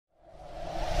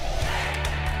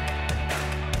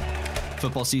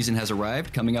Football season has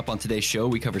arrived. Coming up on today's show,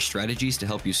 we cover strategies to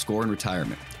help you score in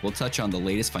retirement. We'll touch on the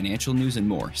latest financial news and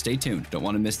more. Stay tuned. Don't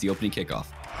want to miss the opening kickoff.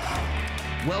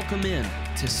 Welcome in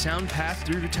to Sound Path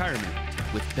Through Retirement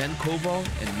with Ben Koval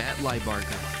and Matt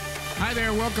Leibarger. Hi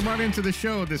there. Welcome on into the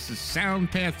show. This is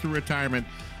Sound Path Through Retirement.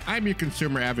 I'm your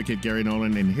consumer advocate, Gary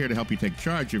Nolan, and here to help you take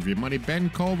charge of your money. Ben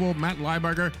Koval, Matt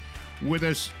Leibarger, with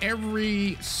us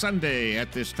every Sunday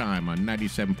at this time on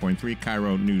 97.3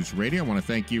 Cairo News Radio. I want to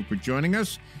thank you for joining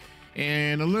us.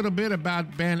 And a little bit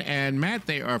about Ben and Matt.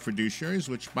 They are fiduciaries,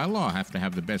 which by law have to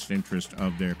have the best interest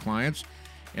of their clients.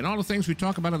 And all the things we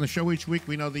talk about on the show each week,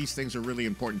 we know these things are really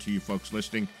important to you folks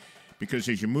listening, because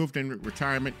as you moved in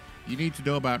retirement, you need to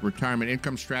know about retirement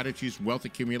income strategies, wealth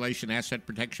accumulation, asset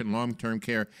protection, long-term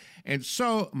care, and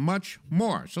so much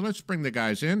more. So let's bring the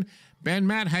guys in. Ben,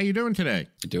 Matt, how you doing today?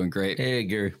 Doing great. Hey,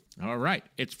 Gary. All right.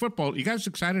 It's football. You guys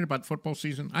excited about football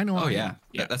season? I know. Oh, yeah.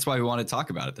 That's why we want to talk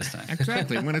about it this time.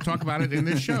 Exactly. I'm going to talk about it in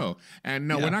this show. And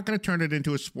no, we're not going to turn it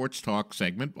into a sports talk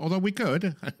segment, although we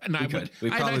could. And I'd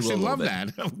actually love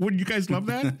that. Wouldn't you guys love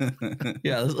that?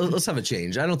 Yeah, let's have a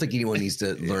change. I don't think anyone needs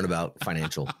to learn about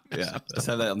financial. Yeah, let's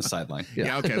have that on the sideline.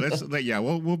 Yeah, okay.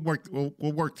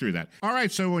 We'll work through that. All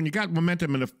right, so when you got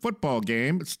momentum in a football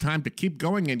game, it's time to keep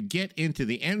going and get into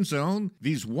the end zone.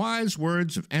 These wise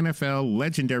words of NFL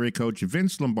legendary coach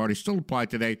Vince Lombardi still apply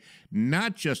today,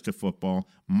 not just to football.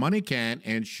 Money can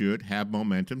and should have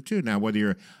momentum too. Now, whether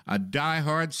you're a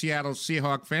diehard Seattle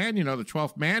Seahawks fan, the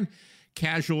 12th man,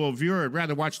 casual viewer, would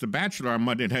rather watch The Bachelor on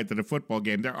Monday night than a football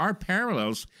game, there are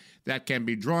parallels that can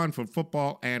be drawn from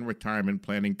football and retirement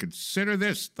planning. Consider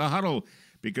this, The Huddle,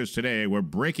 because today we're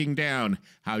breaking down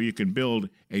how you can build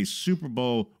a Super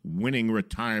Bowl winning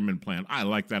retirement plan. I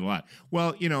like that a lot.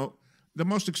 Well, the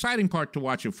most exciting part to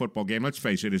watch a football game, let's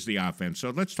face it, is the offense. So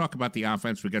let's talk about the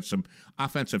offense. We got some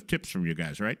offensive tips from you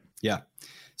guys, right? Yeah.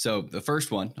 So the first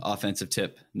one, offensive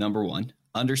tip, number one,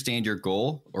 understand your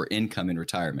goal or income in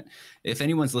retirement. If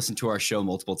anyone's listened to our show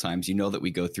multiple times, you know that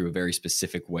we go through a very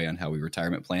specific way on how we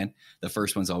retirement plan. The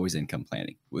first one's always income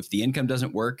planning. If the income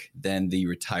doesn't work, then the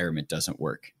retirement doesn't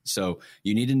work. So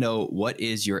you need to know, what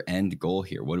is your end goal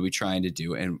here? What are we trying to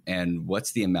do? And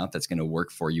what's the amount that's going to work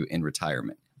for you in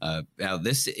retirement? Now,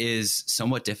 this is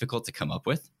somewhat difficult to come up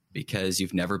with because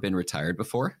you've never been retired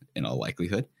before, in all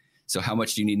likelihood. So how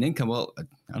much do you need in income? Well,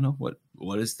 I don't know.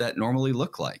 What does that normally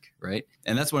look like, right?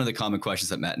 And that's one of the common questions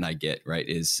that Matt and I get, right,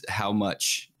 is how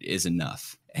much is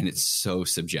enough? And it's so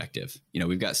subjective.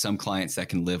 We've got some clients that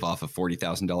can live off of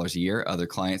 $40,000 a year, other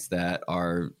clients that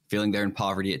are feeling they're in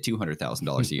poverty at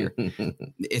 $200,000 a year.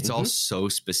 It's all so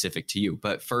specific to you.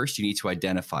 But first, you need to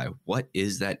identify, what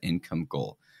is that income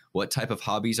goal? What type of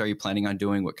hobbies are you planning on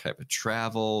doing? What type of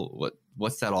travel?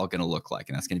 What's that all going to look like?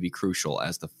 And that's going to be crucial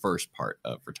as the first part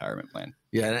of retirement plan.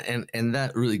 Yeah, and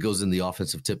that really goes in the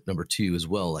offensive tip number 2 as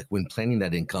well. Like when planning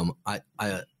that income, I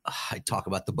talk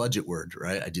about the budget word,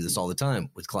 right? I do this all the time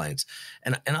with clients.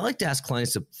 And I like to ask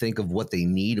clients to think of what they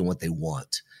need and what they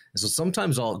want. And so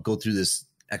sometimes I'll go through this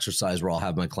exercise where I'll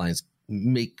have my clients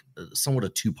make somewhat a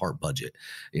 2-part budget.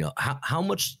 How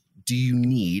much do you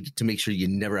need to make sure you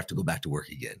never have to go back to work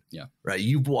again? Yeah. Right.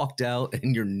 You've walked out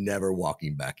and you're never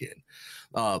walking back in.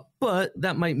 But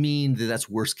that might mean that's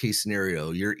worst case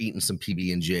scenario. You're eating some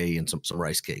PB&J and some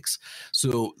rice cakes.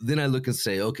 So then I look and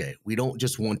say, okay, we don't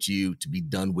just want you to be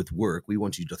done with work. We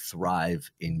want you to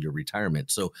thrive in your retirement.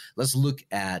 So let's look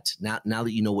at now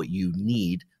that you know what you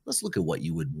need, let's look at what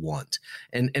you would want.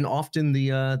 And often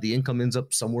the income ends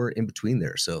up somewhere in between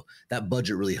there. So that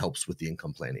budget really helps with the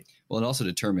income planning. Well, it also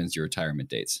determines your retirement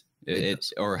dates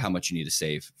or how much you need to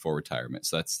save for retirement.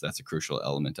 So that's a crucial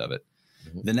element of it.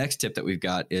 Mm-hmm. The next tip that we've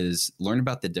got is learn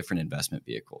about the different investment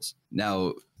vehicles.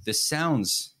 Now, this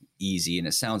sounds easy and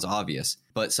it sounds obvious,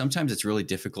 but sometimes it's really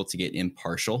difficult to get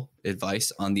impartial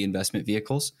advice on the investment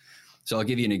vehicles. So I'll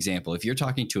give you an example. If you're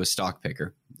talking to a stock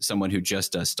picker, someone who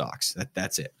just does stocks,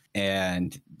 that's it,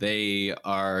 and they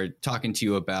are talking to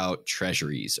you about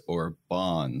treasuries or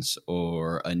bonds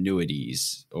or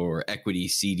annuities or equity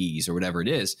CDs or whatever it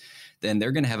is, then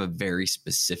they're going to have a very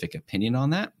specific opinion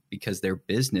on that because their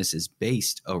business is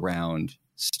based around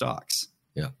stocks,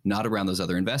 not around those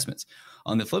other investments.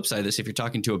 On the flip side of this, if you're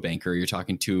talking to a banker, you're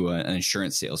talking to an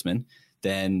insurance salesman,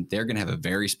 then they're going to have a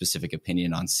very specific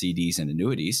opinion on CDs and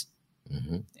annuities.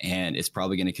 Mm-hmm. And it's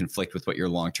probably going to conflict with what your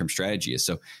long-term strategy is.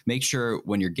 So make sure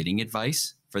when you're getting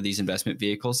advice for these investment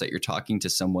vehicles that you're talking to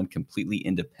someone completely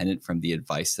independent from the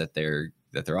advice that they're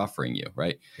that they're offering you,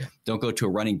 right? Yeah. Don't go to a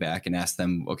running back and ask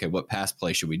them, okay, what pass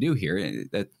play should we do here?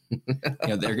 That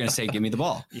they're going to say, give me the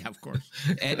ball. Yeah, of course.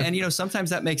 And sometimes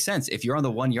that makes sense. If you're on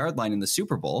the 1 yard line in the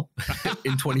Super Bowl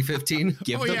in 2015,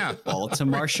 give the ball to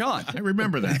Marshawn. I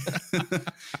remember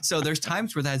that. So there's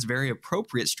times where that's very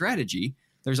appropriate strategy.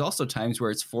 There's also times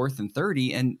where it's 4th and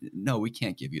 30 and no, we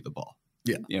can't give you the ball.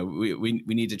 Yeah. We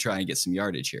need to try and get some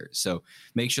yardage here. So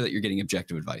make sure that you're getting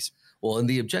objective advice. Well, and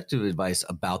the objective advice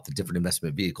about the different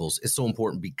investment vehicles is so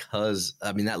important because,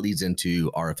 that leads into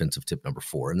our offensive tip number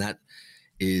 4. And that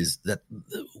is that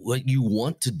what you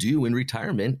want to do in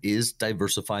retirement is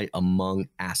diversify among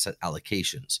asset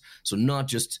allocations. So not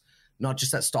just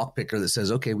that stock picker that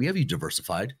says, okay, we have you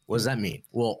diversified. What does that mean?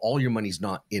 Well, all your money's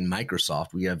not in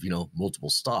Microsoft. We have, multiple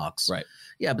stocks. Right.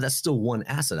 Yeah, but that's still one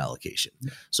asset allocation.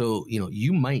 Yeah. So,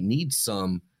 you might need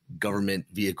some government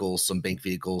vehicles, some bank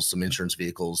vehicles, some insurance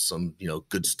vehicles, some,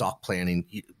 good stock planning,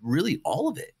 really all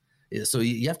of it. So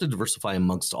you have to diversify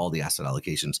amongst all the asset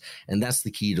allocations. And that's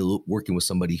the key to working with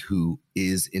somebody who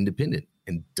is independent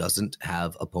and doesn't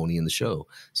have a pony in the show.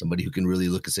 Somebody who can really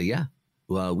look and say, yeah,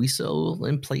 well, we sell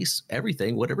and place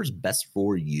everything, whatever's best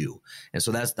for you. And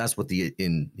so that's what the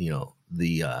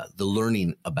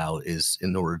learning about is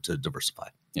in order to diversify.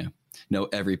 Yeah. No,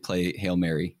 every play, Hail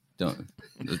Mary.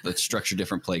 Let's structure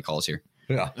different play calls here.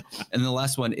 Yeah. And the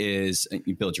last one is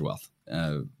you build your wealth,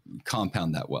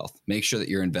 compound that wealth, make sure that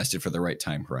you're invested for the right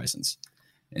time horizons.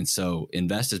 And so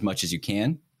invest as much as you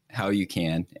can, how you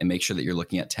can, and make sure that you're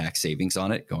looking at tax savings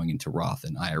on it, going into Roth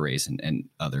and IRAs and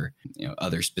other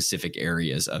specific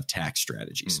areas of tax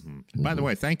strategies. Mm-hmm. By the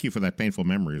way, thank you for that painful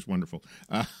memory. It's wonderful.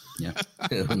 Yeah.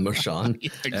 Marshawn.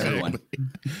 Exactly. Everyone.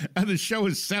 The show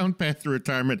is Sound Path to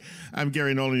Retirement. I'm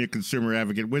Gary Nolan, your consumer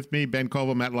advocate. With me, Ben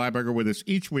Koval, Matt Lieberger, with us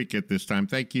each week at this time.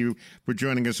 Thank you for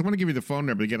joining us. I want to give you the phone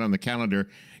number to get on the calendar.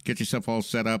 Get yourself all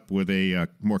set up with a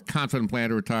more confident plan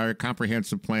to retire,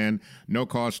 comprehensive plan, no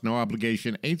cost, no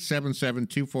obligation,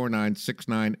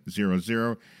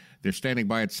 877-249-6900. They're standing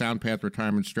by at SoundPath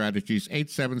Retirement Strategies,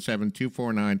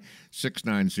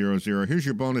 877-249-6900. Here's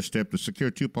your bonus tip. The Secure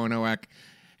 2.0 Act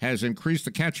has increased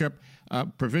the catch-up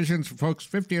provisions for folks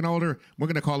 50 and older. We're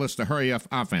going to call this the Hurry Up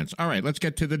Offense. All right, let's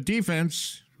get to the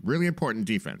defense. Really important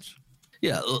defense.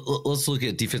 Yeah, let's look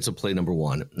at defensive play number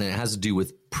 1. And it has to do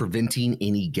with preventing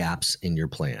any gaps in your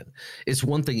plan. It's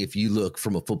one thing if you look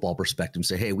from a football perspective and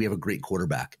say, hey, we have a great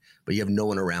quarterback, but you have no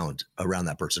one around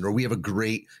that person. Or we have a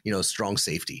great, strong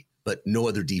safety, but no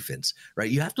other defense,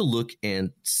 right? You have to look and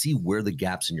see where the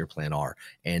gaps in your plan are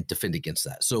and defend against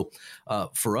that. So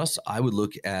for us, I would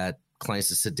look at clients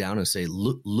to sit down and say,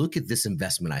 look at this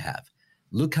investment I have.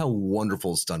 Look how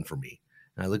wonderful it's done for me.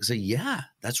 And I look and say, yeah,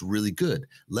 that's really good.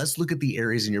 Let's look at the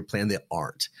areas in your plan that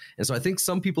aren't. And so I think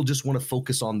some people just want to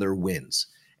focus on their wins,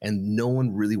 and no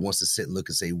one really wants to sit and look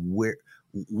and say, where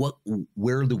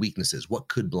are the weaknesses? What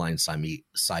could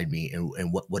blindside me,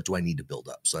 and what do I need to build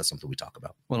up? So that's something we talk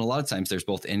about. Well, a lot of times there's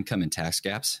both income and tax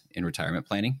gaps in retirement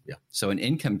planning. Yeah. So an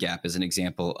income gap is an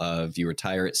example of you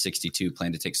retire at 62,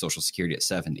 plan to take Social Security at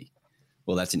 70.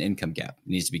 Well, that's an income gap. It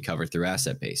needs to be covered through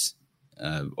asset base.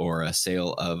 Or a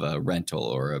sale of a rental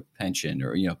or a pension,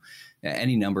 or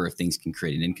any number of things can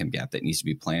create an income gap that needs to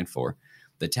be planned for.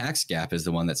 The tax gap is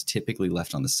the one that's typically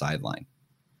left on the sideline.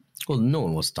 Well, no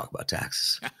one wants to talk about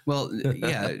taxes. Well,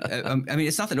 yeah.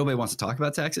 It's not that nobody wants to talk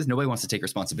about taxes. Nobody wants to take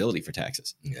responsibility for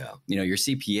taxes. Yeah. Your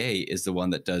CPA is the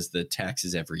one that does the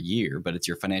taxes every year, but it's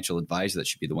your financial advisor that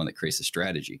should be the one that creates the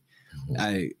strategy.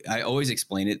 Mm-hmm. I always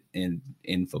explain it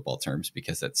in football terms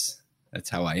because that's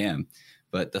how I am.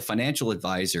 But the financial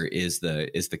advisor is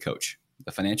the coach.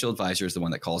 The financial advisor is the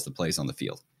one that calls the plays on the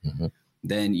field. Mm-hmm.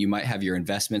 Then you might have your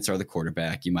investments are the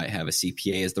quarterback. You might have a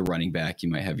CPA as the running back. You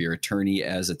might have your attorney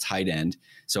as a tight end.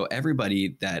 So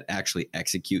everybody that actually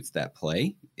executes that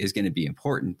play is going to be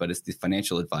important, but it's the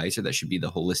financial advisor that should be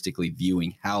the holistically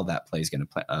viewing how that play is going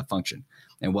to function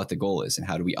and what the goal is and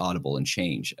how do we audible and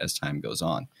change as time goes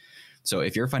on. So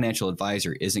if your financial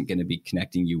advisor isn't going to be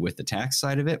connecting you with the tax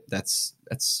side of it, that's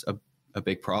a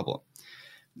big problem.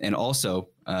 And also,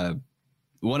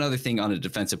 one other thing on a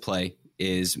defensive play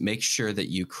is make sure that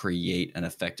you create an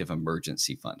effective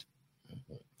emergency fund.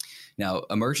 Mm-hmm. Now,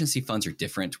 emergency funds are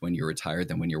different when you're retired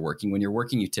than when you're working. When you're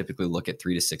working, you typically look at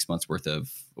 3 to 6 months worth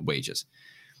of wages.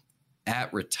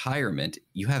 At retirement,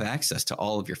 you have access to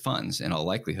all of your funds in all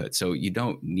likelihood. So you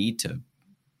don't need to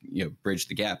bridge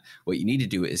the gap. What you need to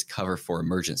do is cover for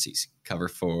emergencies, cover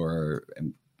for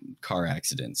car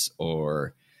accidents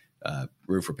or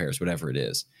roof repairs, whatever it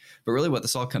is. But really what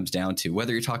this all comes down to,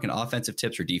 whether you're talking offensive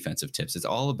tips or defensive tips, it's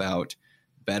all about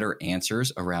better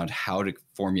answers around how to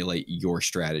formulate your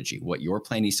strategy, what your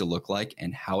plan needs to look like,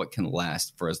 and how it can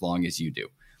last for as long as you do,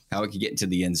 how it can get into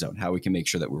the end zone, how we can make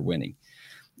sure that we're winning.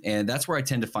 And that's where I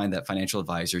tend to find that financial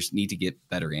advisors need to get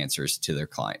better answers to their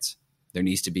clients. There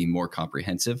needs to be more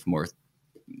comprehensive,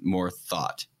 more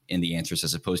thought in the answers,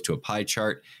 as opposed to a pie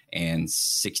chart and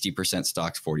 60%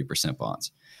 stocks, 40%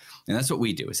 bonds. And that's what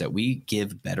we do, is that we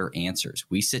give better answers.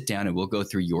 We sit down and we'll go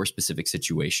through your specific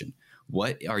situation.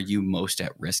 What are you most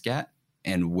at risk at?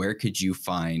 And where could you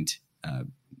find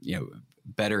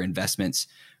better investments,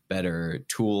 better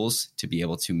tools to be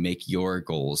able to make your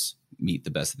goals meet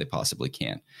the best that they possibly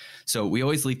can. So we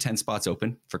always leave 10 spots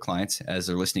open for clients as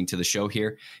they're listening to the show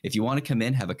here. If you want to come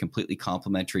in, have a completely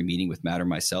complimentary meeting with Matt or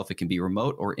myself, it can be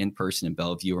remote or in person in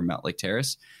Bellevue or Mountlake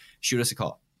Terrace, shoot us a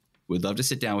call. We'd love to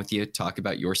sit down with you, talk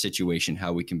about your situation,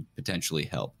 how we can potentially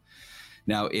help.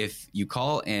 Now, if you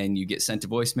call and you get sent to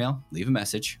voicemail, leave a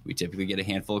message. We typically get a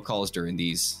handful of calls during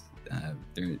these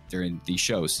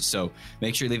shows. So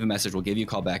make sure you leave a message. We'll give you a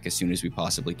call back as soon as we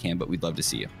possibly can, but we'd love to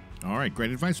see you. All right, great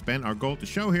advice, Ben. Our goal at the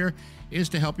show here is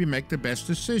to help you make the best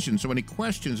decision. So any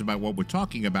questions about what we're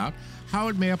talking about, how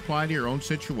it may apply to your own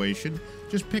situation,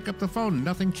 just pick up the phone.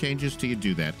 Nothing changes till you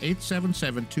do that.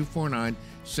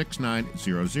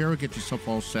 877-249-6900. Get yourself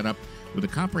all set up with a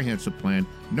comprehensive plan,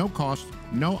 no cost,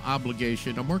 no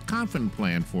obligation, a more confident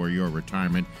plan for your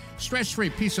retirement.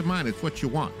 Stress-free, peace of mind, it's what you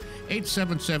want.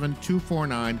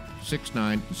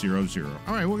 877-249-6900.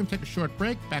 All right, we're going to take a short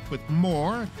break. Back with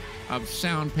more of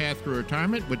Sound Path Through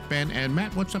Retirement with Ben and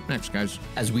Matt. What's up next, guys?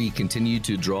 As we continue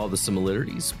to draw the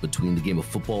similarities between the game of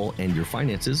football and your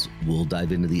finances, we'll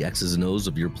dive into the X's and O's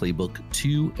of your playbook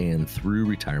to and through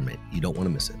retirement. You don't want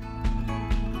to miss it.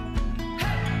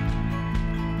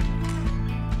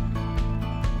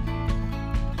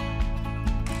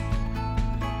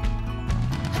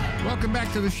 Welcome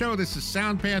back to the show. This is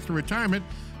Sound Path to Retirement.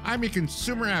 I'm your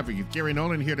consumer advocate, Gary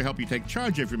Nolan, here to help you take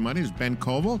charge of your money. Is Ben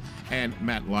Koval and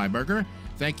Matt Lieberger.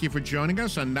 Thank you for joining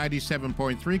us on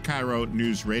 97.3 Cairo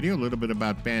News Radio. A little bit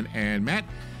about Ben and Matt.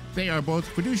 They are both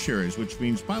fiduciaries, which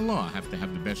means by law have to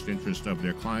have the best interest of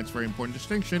their clients. Very important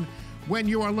distinction when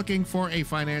you are looking for a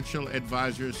financial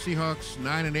advisor. Seahawks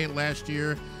 9-8 last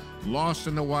year, lost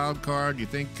in the wild card. You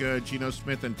think Geno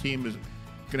Smith and team is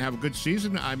going to have a good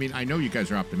season? I mean, I know you guys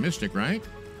are optimistic, right?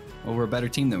 Well, we're a better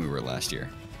team than we were last year.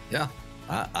 Yeah,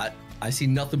 I see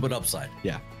nothing but upside.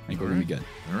 Yeah, I think we're going to be good.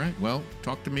 All right. Well,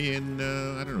 talk to me in,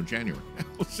 January.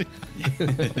 We'll see.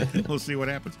 We'll see what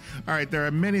happens. All right. There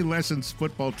are many lessons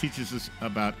football teaches us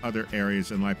about other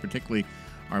areas in life, particularly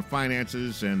our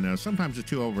finances, and sometimes the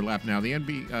two overlap. Now, the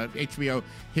HBO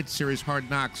hit series Hard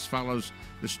Knocks follows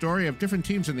the story of different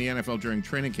teams in the NFL during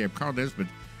training camp. Carl Nesbitt,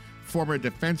 former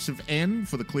defensive end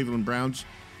for the Cleveland Browns,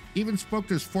 even spoke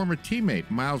to his former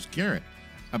teammate, Myles Garrett,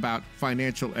 about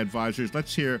financial advisors.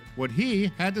 Let's hear what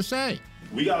he had to say.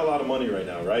 We got a lot of money right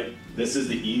now, right? This is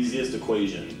the easiest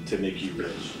equation to make you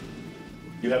rich.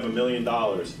 You have $1 million,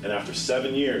 and after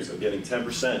 7 years of getting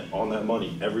 10% on that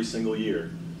money every single year,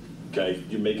 okay,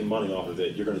 you're making money off of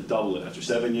it. You're going to double it after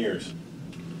 7 years.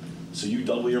 So you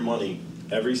double your money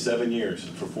every 7 years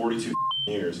for 42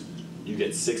 years. You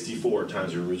get 64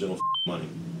 times your original money.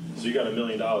 So you got $1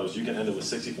 million. You can end up with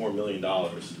 $64 million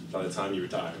by the time you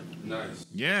retire. Nice.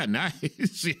 Yeah,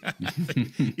 nice. Yeah.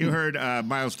 You heard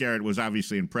Myles Garrett was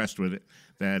obviously impressed with it.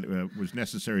 That was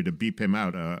necessary to beep him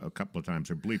out a couple of times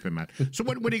or bleep him out. So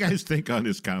what do you guys think on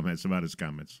his comments, about his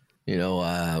comments? The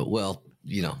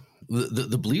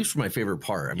bleeps were my favorite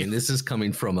part. I mean, this is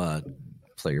coming from a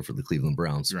player for the Cleveland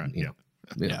Browns. Right, yeah.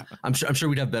 Yeah. I'm sure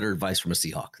we'd have better advice from a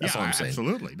Seahawk. That's all I'm saying.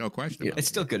 Absolutely. No question. Yeah. It's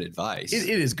still good advice. It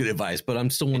is good advice, but I'm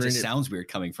still wondering. It just sounds weird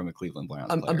coming from a Cleveland Browns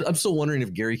player. I'm still wondering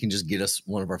if Gary can just get us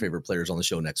one of our favorite players on the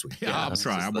show next week. Yeah, I'll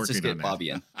try. I'm working on that.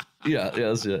 Bobby in. Yeah,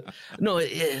 that's it. No,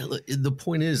 the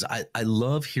point is, I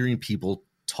love hearing people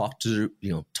talk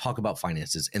about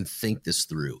finances and think this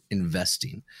through,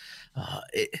 investing.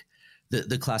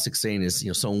 The classic saying is,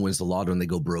 someone wins the lotto and they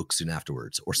go broke soon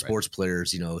afterwards, or sports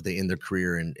players, they end their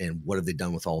career and what have they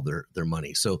done with all their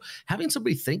money? So having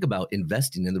somebody think about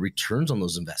investing and the returns on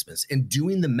those investments and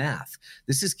doing the math,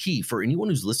 this is key for anyone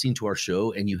who's listening to our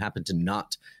show and you happen to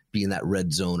not be in that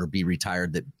red zone or be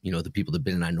retired that, the people that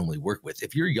Ben and I normally work with.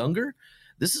 If you're younger,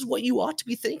 this is what you ought to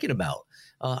be thinking about.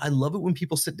 I love it when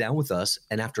people sit down with us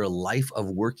and after a life of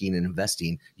working and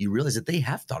investing, you realize that they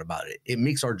have thought about it. It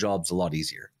makes our jobs a lot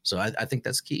easier. So I think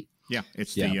that's key. Yeah,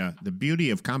 it's the beauty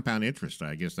of compound interest.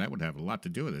 I guess that would have a lot to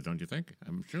do with it, don't you think?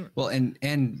 I'm sure. Well,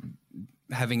 and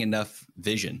having enough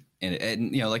vision,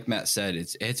 and like Matt said,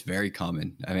 it's very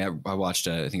common. I mean, I watched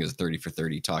I think it was 30 for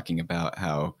 30 talking about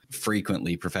how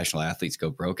frequently professional athletes go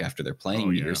broke after their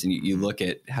playing years, and you look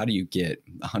at how do you get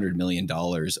 $100 million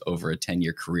over a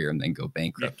 10-year career and then go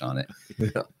bankrupt on it,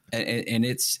 and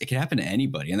it can happen to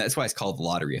anybody, and that's why it's called the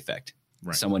lottery effect.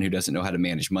 Right. Someone who doesn't know how to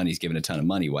manage money is given a ton of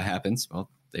money. What happens?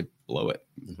 Well, they blow it.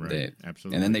 Right.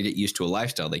 Absolutely. And then they get used to a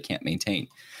lifestyle they can't maintain.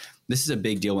 This is a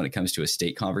big deal when it comes to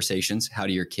estate conversations. How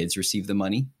do your kids receive the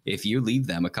money? If you leave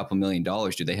them a couple $1 million,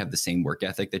 do they have the same work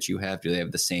ethic that you have? Do they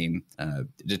have the same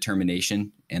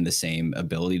determination and the same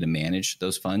ability to manage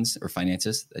those funds or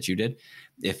finances that you did?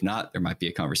 If not, there might be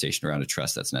a conversation around a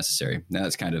trust that's necessary. Now,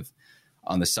 that's kind of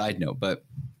on the side note, but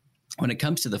when it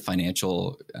comes to the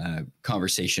financial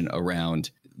conversation around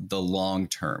the long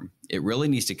term, it really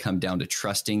needs to come down to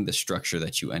trusting the structure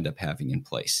that you end up having in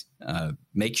place.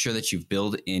 Make sure that you've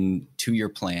built into your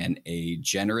plan a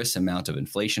generous amount of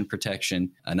inflation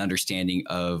protection, an understanding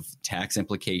of tax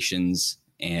implications,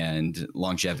 and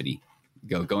longevity.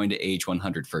 Going to age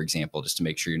 100, for example, just to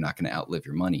make sure you're not going to outlive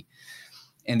your money.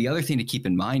 And the other thing to keep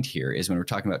in mind here is when we're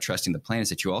talking about trusting the plan is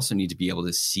that you also need to be able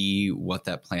to see what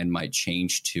that plan might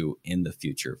change to in the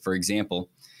future. For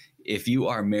example, if you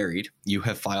are married, you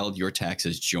have filed your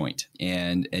taxes joint,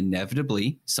 and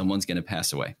inevitably someone's going to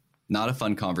pass away. Not a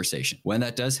fun conversation. When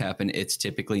that does happen, it's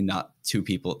typically not two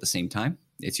people at the same time.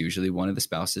 It's usually one of the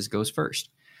spouses goes first.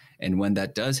 And when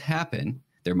that does happen,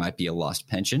 there might be a lost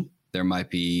pension. There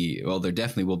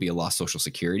definitely will be a lost Social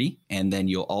Security. And then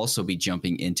you'll also be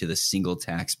jumping into the single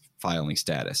tax filing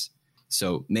status.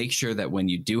 So make sure that when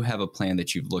you do have a plan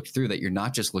that you've looked through, that you're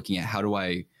not just looking at how do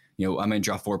I, I'm going to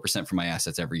draw 4% from my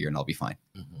assets every year and I'll be fine.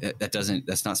 Mm-hmm.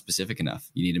 That's not specific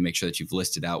enough. You need to make sure that you've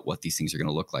listed out what these things are going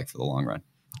to look like for the long run.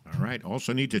 All right.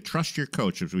 Also need to trust your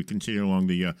coach as we continue along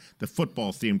the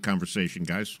football themed conversation,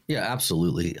 guys. Yeah,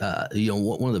 absolutely.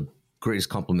 One of the greatest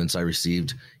compliments I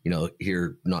received,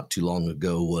 here not too long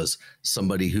ago was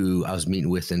somebody who I was meeting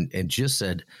with and just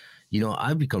said,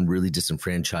 I've become really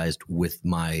disenfranchised with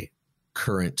my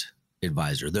current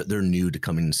advisor. They're new to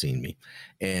coming and seeing me.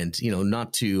 And,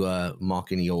 not to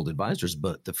mock any old advisors,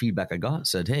 but the feedback I got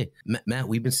said, hey, Matt,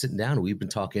 we've been sitting down and we've been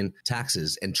talking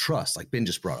taxes and trust, like Ben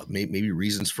just brought up, maybe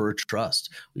reasons for a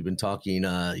trust. We've been talking,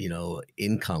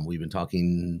 income. We've been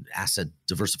talking asset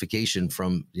diversification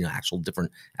from, actual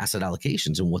different asset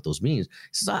allocations and what those mean. He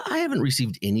says, I haven't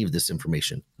received any of this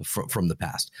information from the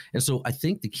past. And so I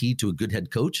think the key to a good head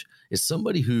coach is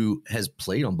somebody who has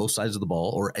played on both sides of the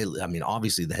ball, or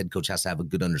obviously the head coach has to have a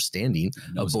good understanding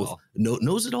of both,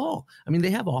 knows it all. They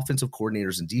have offensive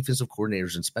coordinators and defensive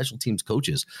coordinators and special teams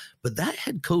coaches, but that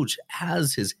head coach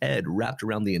has his head wrapped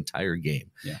around the entire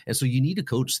game. Yeah. And so you need a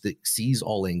coach that sees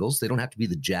all angles. They don't have to be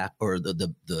the jack or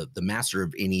the master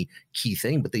of any key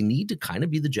thing, but they need to kind of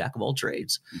be the jack of all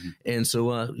trades. Mm-hmm. And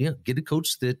so, get a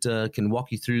coach that can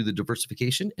walk you through the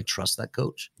diversification and trust that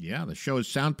coach. Yeah, the show is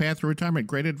Sound Path to Retirement.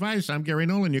 Great advice. I'm Gary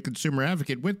Nolan, your consumer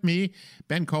advocate. With me,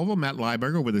 Ben Koval, Matt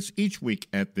Lieberger, with us each week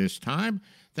at this time.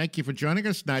 Thank you for joining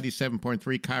us,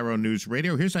 97.3 Cairo News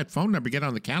Radio. Here's that phone number. Get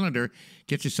on the calendar.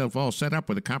 Get yourself all set up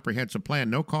with a comprehensive plan.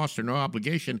 No cost or no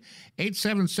obligation.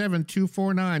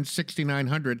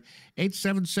 877-249-6900.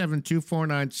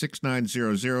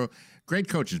 877-249-6900. Great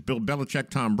coaches. Bill Belichick,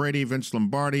 Tom Brady, Vince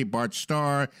Lombardi, Bart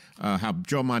Starr,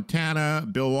 Joe Montana,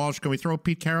 Bill Walsh. Can we throw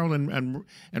Pete Carroll and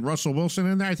Russell Wilson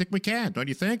in there? I think we can. Don't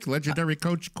you think? Legendary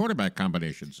coach quarterback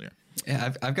combinations there.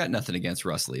 Yeah, I've got nothing against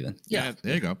Russ leaving. Yeah,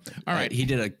 there you go. All right. He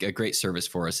did a great service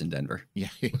for us in Denver. Yeah.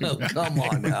 Oh, come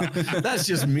on now. That's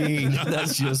just mean.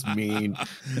 That's just mean.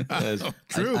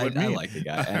 True. I like the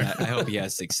guy, and I hope he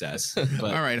has success.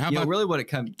 But, all right. How about really what it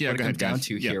comes down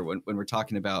to yeah. here when we're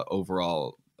talking about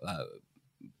overall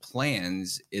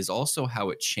plans is also how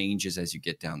it changes as you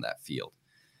get down that field.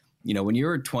 When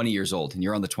you're 20 years old and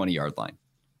you're on the 20-yard line,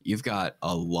 you've got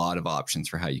a lot of options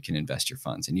for how you can invest your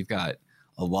funds, and you've got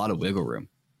a lot of wiggle room.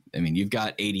 You've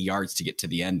got 80 yards to get to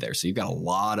the end there. So you've got a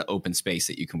lot of open space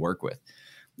that you can work with.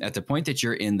 At the point that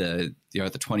you're at the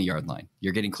 20-yard line,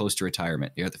 you're getting close to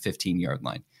retirement. You're at the 15-yard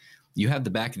line. You have the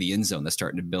back of the end zone that's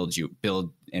starting to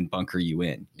build and bunker you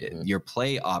in. Mm-hmm. Your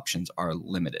play options are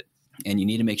limited, and you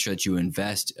need to make sure that you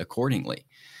invest accordingly.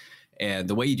 And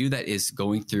the way you do that is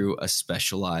going through a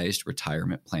specialized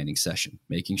retirement planning session,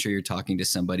 making sure you're talking to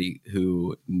somebody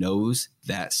who knows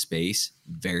that space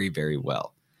very, very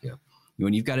well. Yeah.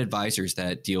 When you've got advisors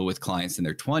that deal with clients in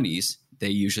their 20s, they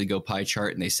usually go pie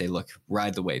chart and they say, look,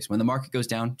 ride the waves. When the market goes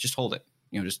down, just hold it.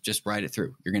 Just ride it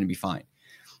through. You're going to be fine.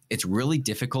 it's really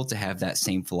difficult to have that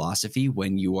same philosophy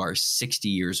when you are 60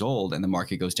 years old and the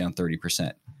market goes down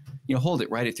 30%. Hold it,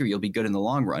 ride it through. You'll be good in the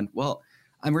long run. Well,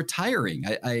 I'm retiring.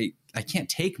 I can't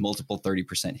take multiple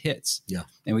 30% hits. Yeah.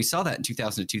 And we saw that in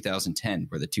 2000 to 2010,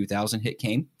 where the 2000 hit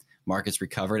came, markets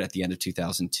recovered at the end of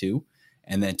 2002,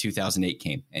 and then 2008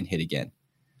 came and hit again.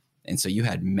 And so you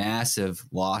had massive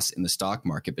loss in the stock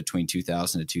market between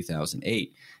 2000 to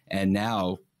 2008. And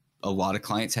now a lot of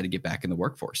clients had to get back in the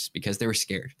workforce because they were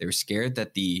scared. They were scared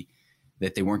that they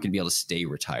weren't going to be able to stay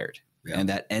retired. Yeah. And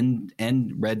that end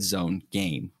red zone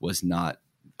game was not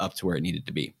up to where it needed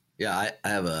to be. Yeah, I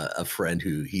have a friend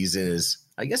who he's in his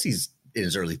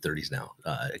early 30s now.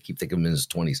 I keep thinking of him in his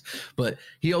 20s. But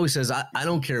he always says, I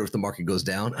don't care if the market goes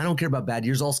down. I don't care about bad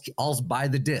years. I'll buy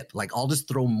the dip. Like, I'll just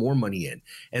throw more money in.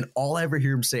 And all I ever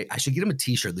hear him say, I should get him a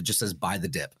T-shirt that just says, buy the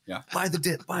dip. Yeah. Buy the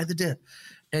dip, buy the dip.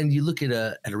 And you look at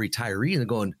a retiree and they're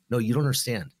going, no, you don't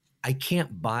understand. I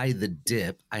can't buy the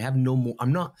dip. I have no more.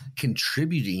 I'm not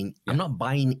contributing. Yeah. I'm not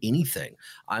buying anything.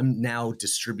 I'm now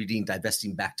distributing,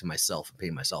 divesting back to myself and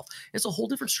paying myself. It's a whole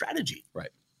different strategy. Right.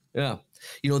 Yeah.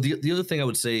 The other thing I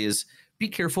would say is be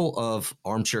careful of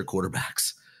armchair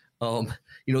quarterbacks.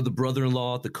 The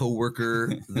brother-in-law, the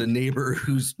coworker, the neighbor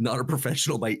who's not a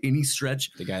professional by any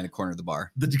stretch. The guy in the corner of the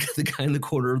bar. The guy in the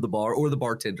corner of the bar or the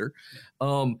bartender.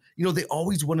 They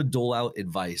always want to dole out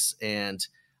advice. And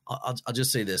I'll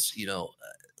just say this,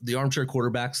 the armchair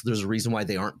quarterbacks, there's a reason why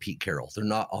they aren't Pete Carroll. They're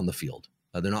not on the field.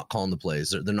 They're not calling the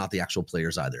plays. They're not the actual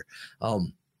players either.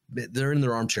 They're in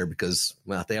their armchair because,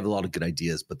 well, they have a lot of good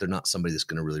ideas, but they're not somebody that's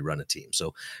going to really run a team.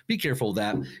 So be careful of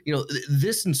that.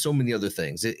 This and so many other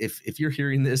things. If you're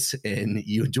hearing this and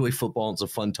you enjoy football and it's a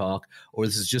fun talk, or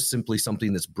this is just simply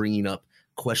something that's bringing up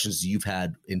questions you've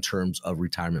had in terms of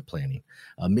retirement planning.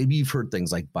 Maybe you've heard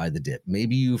things like buy the dip.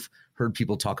 Maybe you've heard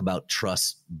people talk about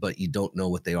trust, but you don't know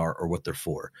what they are or what they're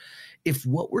for. If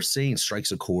what we're saying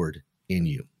strikes a chord in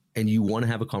you and you want to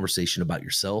have a conversation about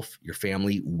yourself, your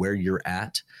family, where you're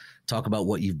at, talk about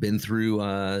what you've been through,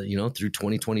 through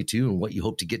 2022 and what you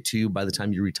hope to get to by the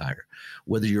time you retire,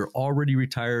 whether you're already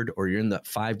retired or you're in that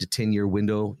 5 to 10 year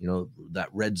window, that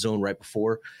red zone right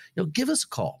before, give us a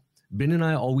call. Ben and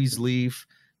I always leave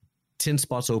 10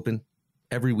 spots open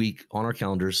every week on our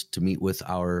calendars to meet with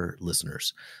our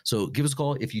listeners. So give us a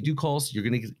call. If you do call us, you're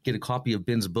going to get a copy of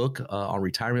Ben's book on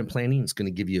retirement planning. It's going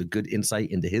to give you a good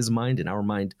insight into his mind and our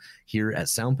mind here at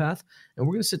SoundPath. And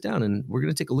we're going to sit down and we're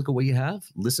going to take a look at what you have,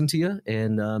 listen to you,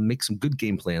 and make some good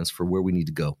game plans for where we need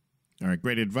to go. All right,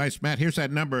 great advice, Matt. Here's that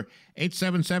number,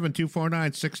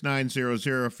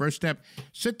 877-249-6900. First step,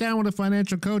 sit down with a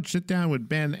financial coach. Sit down with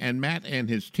Ben and Matt and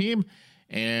his team,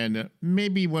 and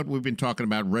maybe what we've been talking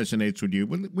about resonates with you.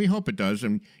 We hope it does,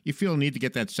 and you feel a need to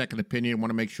get that second opinion, want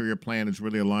to make sure your plan is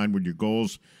really aligned with your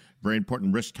goals. Very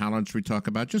important risk tolerance we talk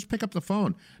about. Just pick up the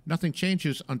phone. Nothing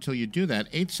changes until you do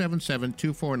that.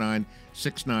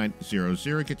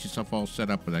 877-249-6900. Get yourself all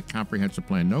set up with that comprehensive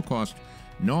plan. No cost,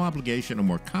 no obligation, a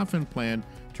more confident plan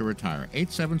to retire.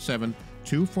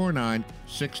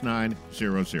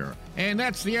 877-249-6900. And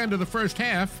that's the end of the first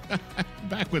half.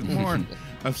 Back with more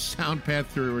of SoundPath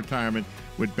Through Retirement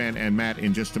with Ben and Matt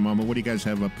in just a moment. What do you guys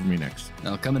have up for me next?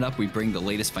 Now, coming up, we bring the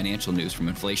latest financial news from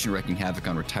inflation wreaking havoc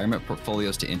on retirement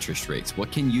portfolios to interest rates.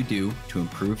 What can you do to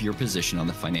improve your position on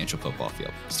the financial football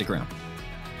field? Stick around.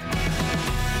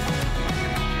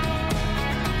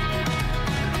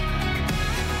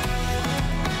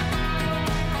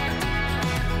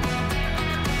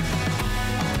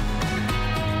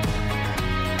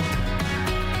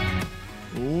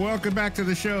 Welcome back to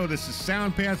the show. This is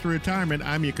SoundPath Through Retirement.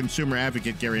 I'm your consumer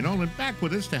advocate, Gary Nolan. Back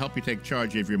with us to help you take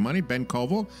charge of your money, Ben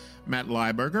Koval, Matt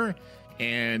Lieberger.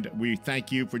 And we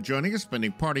thank you for joining us,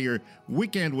 spending part of your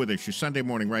weekend with us, your Sunday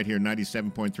morning right here,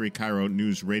 97.3 Cairo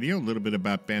News Radio. A little bit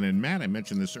about Ben and Matt. I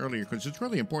mentioned this earlier because it's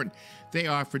really important. They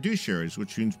are fiduciaries,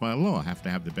 which means by law have to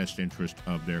have the best interest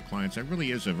of their clients. That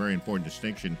really is a very important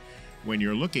distinction when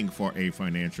you're looking for a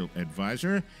financial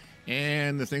advisor.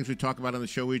 And the things we talk about on the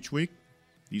show each week,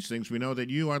 these things we know that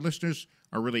you, our listeners,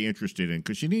 are really interested in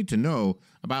because you need to know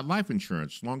about life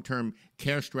insurance, long-term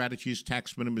care strategies,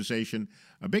 tax minimization.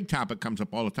 A big topic comes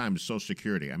up all the time is Social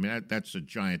Security. I mean, that's a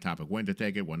giant topic. When to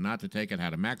take it, when not to take it, how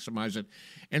to maximize it,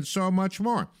 and so much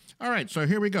more. All right, so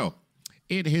here we go.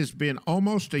 It has been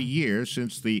almost a year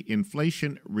since the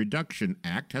Inflation Reduction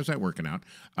Act. How's that working out?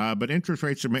 But interest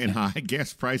rates remain high.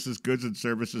 Gas prices, goods and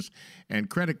services, and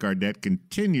credit card debt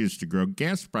continues to grow.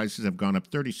 Gas prices have gone up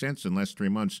 30 cents in the last 3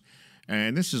 months.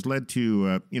 And this has led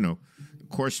to, of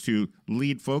course, to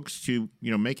lead folks to,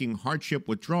 making hardship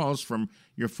withdrawals from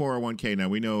your 401k. Now,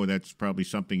 we know that's probably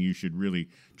something you should really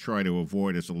try to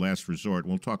avoid as a last resort.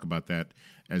 We'll talk about that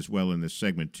as well in this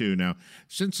segment, too. Now,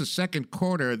 since the second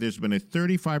quarter, there's been a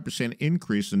 35%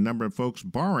 increase in the number of folks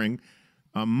borrowing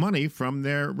money from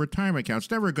their retirement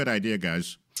accounts. Never a good idea,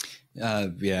 guys.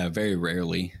 Yeah, very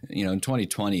rarely. In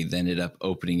 2020, they ended up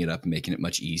opening it up and making it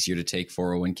much easier to take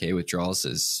 401k withdrawals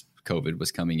as COVID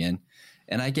was coming in.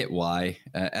 And I get why.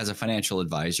 As a financial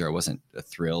advisor, I wasn't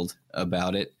thrilled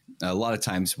about it. A lot of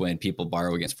times when people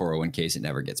borrow against 401ks, it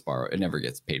never gets borrowed. It never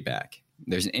gets paid back.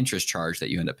 There's an interest charge that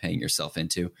you end up paying yourself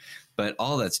into. But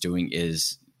all that's doing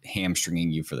is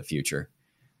hamstringing you for the future.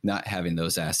 Not having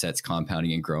those assets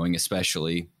compounding and growing,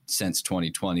 especially since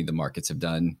 2020, the markets have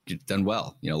done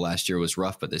well. Last year was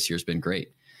rough, but this year's been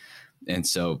great. And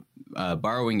so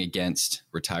borrowing against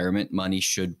retirement money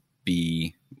should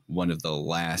be one of the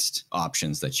last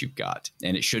options that you've got.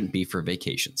 And it shouldn't be for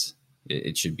vacations.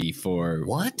 It should be for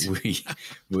what?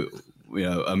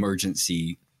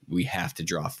 Emergency. We have to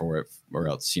draw for it, or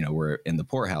else, we're in the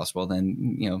poorhouse. Well,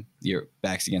 then, your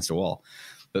back's against a wall.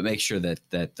 But make sure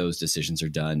that those decisions are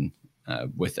done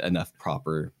with enough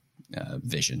proper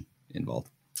vision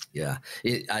involved. Yeah.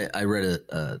 I read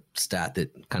a stat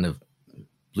that kind of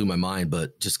blew my mind,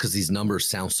 but just because these numbers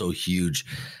sound so huge,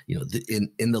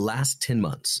 in the last 10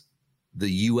 months, the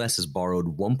U.S. has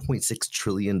borrowed $1.6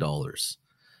 trillion. I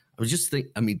was just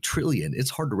thinking, trillion, it's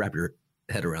hard to wrap your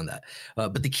head around that.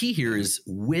 But the key here is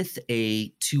with a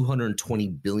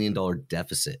 $220 billion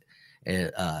deficit,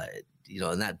 and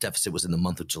that deficit was in the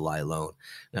month of July alone.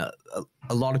 Now,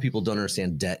 a lot of people don't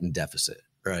understand debt and deficit,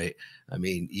 right?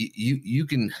 You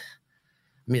can,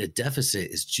 a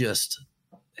deficit is just,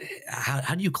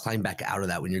 how do you climb back out of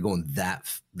that when you're going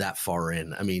that far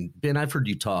in? Ben, I've heard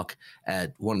you talk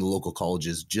at one of the local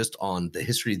colleges just on the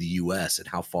history of the U.S. and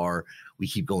how far we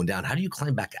keep going down. How do you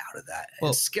climb back out of that?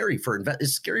 Well, it's scary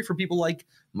for people like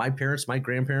my parents, my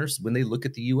grandparents, when they look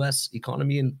at the U.S.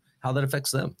 economy and how that affects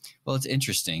them. Well, it's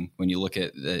interesting when you look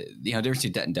at the difference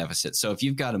between debt and deficit. So if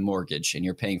you've got a mortgage and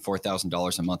you're paying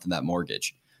 $4,000 a month in that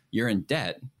mortgage, you're in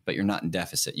debt, but you're not in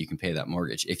deficit. You can pay that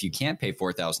mortgage. If you can't pay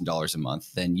 $4,000 a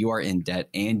month, then you are in debt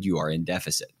and you are in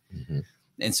deficit. Mm-hmm.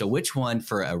 And so which one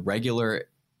for a regular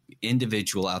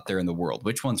individual out there in the world,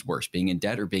 which one's worse, being in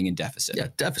debt or being in deficit? Yeah,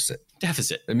 deficit.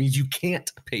 Deficit. That means you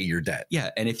can't pay your debt.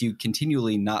 Yeah. And if you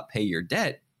continually not pay your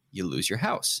debt, you lose your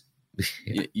house.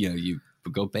 Yeah. You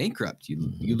go bankrupt.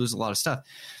 You lose a lot of stuff.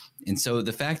 And so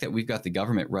the fact that we've got the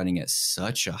government running at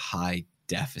such a high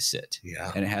deficit,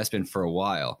 and it has been for a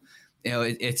while,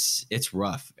 it's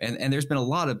rough. And there's been a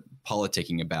lot of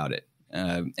politicking about it,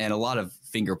 and a lot of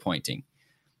finger pointing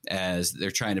as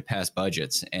they're trying to pass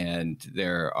budgets. And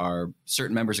there are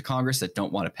certain members of Congress that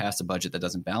don't want to pass a budget that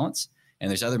doesn't balance. And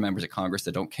there's other members of Congress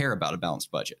that don't care about a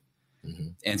balanced budget. Mm-hmm.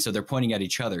 And so they're pointing at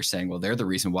each other saying, well, they're the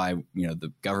reason why,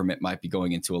 the government might be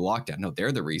going into a lockdown. No,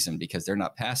 they're the reason because they're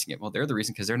not passing it. Well, they're the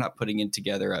reason because they're not putting in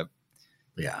together a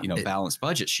balanced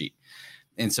budget sheet.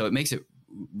 And so it makes it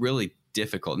really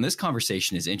difficult. And this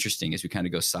conversation is interesting as we kind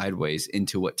of go sideways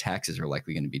into what taxes are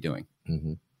likely going to be doing.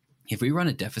 Mm-hmm. If we run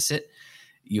a deficit,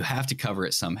 you have to cover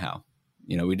it somehow.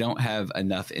 We don't have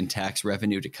enough in tax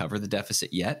revenue to cover the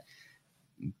deficit yet,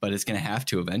 but it's going to have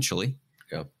to eventually.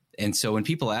 Yeah. And so when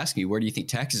people ask me, where do you think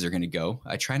taxes are going to go?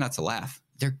 I try not to laugh.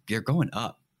 They're going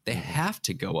up. They have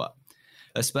to go up,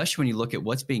 especially when you look at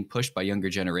what's being pushed by younger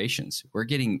generations. We're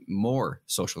getting more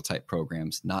social type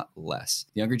programs, not less.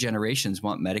 The younger generations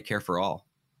want Medicare for all.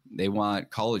 They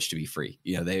want college to be free.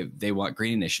 They want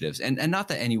green initiatives. And not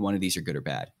that any one of these are good or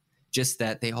bad, just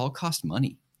that they all cost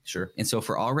money. Sure. And so if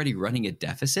we're already running a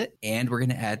deficit and we're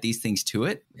going to add these things to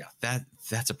it,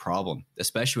 that's a problem,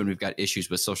 especially when we've got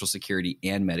issues with Social Security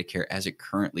and Medicare as it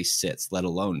currently sits, let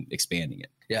alone expanding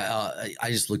it. Yeah, I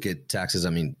just look at taxes.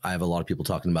 I have a lot of people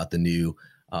talking about the new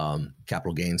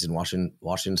capital gains in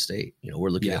Washington State. We're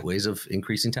looking at ways of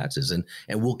increasing taxes, and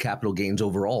will capital gains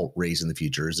overall raise in the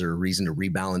future? Is there a reason to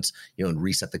rebalance, and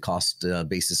reset the cost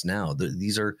basis now?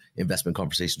 These are investment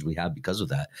conversations we have because of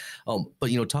that.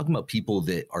 But talking about people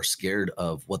that are scared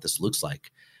of what this looks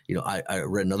like, I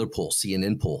read another poll,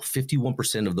 CNN poll,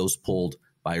 51% of those polled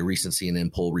by a recent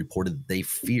CNN poll reported that they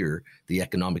fear the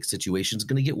economic situation is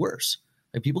going to get worse.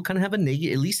 Like people kind of have a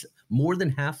negative, at least more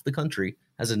than half the country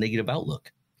has a negative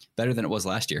outlook. Better than it was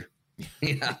last year.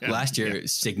 Yeah. Last year,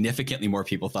 significantly more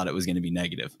people thought it was going to be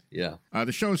negative. Yeah.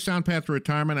 The show is Sound Path to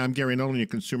Retirement. I'm Gary Nolan, your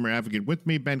consumer advocate. With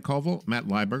me, Ben Koval, Matt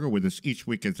Lieberger, with us each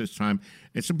week at this time.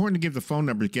 It's important to give the phone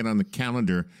number to get on the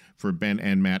calendar for Ben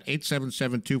and Matt.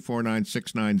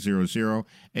 877-249-6900.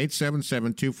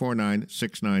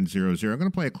 877-249-6900. I'm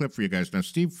going to play a clip for you guys. Now,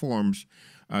 Steve Forbes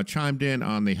chimed in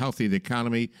on the health of the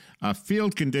economy,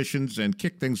 field conditions, and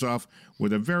kicked things off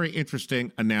with a very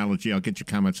interesting analogy. I'll get your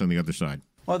comments on the other side.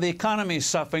 Well, the economy is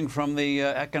suffering from the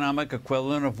economic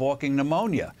equivalent of walking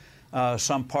pneumonia.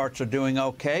 Some parts are doing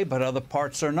okay, but other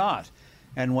parts are not.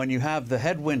 And when you have the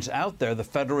headwinds out there, the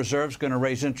Federal Reserve is going to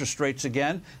raise interest rates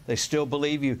again. They still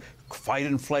believe you fight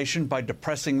inflation by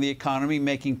depressing the economy,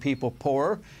 making people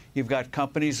poorer. You've got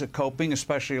companies that are coping,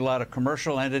 especially a lot of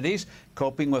commercial entities,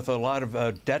 coping with a lot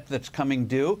of debt that's coming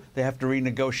due. They have to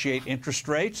renegotiate interest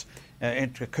rates.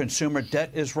 Consumer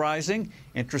debt is rising.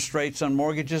 Interest rates on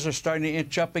mortgages are starting to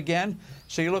inch up again.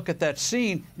 So you look at that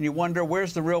scene and you wonder,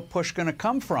 where's the real push going to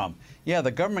come from? Yeah,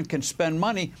 the government can spend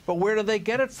money, but where do they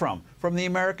get it from? From the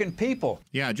American people.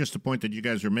 Yeah, just the point that you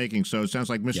guys are making. So it sounds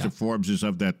like Mr. Forbes is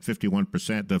of that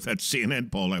 51% of that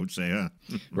CNN poll, I would say, huh?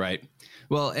 Right.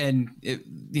 Well, and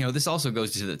this also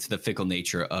goes to the fickle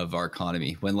nature of our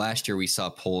economy. When last year we saw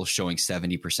polls showing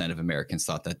 70% of Americans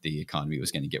thought that the economy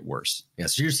was going to get worse. Yeah,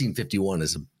 so you're seeing 51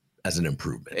 as an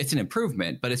improvement. It's an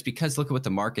improvement, but it's because look at what the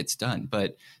market's done.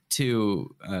 But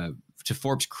to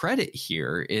Forbes' credit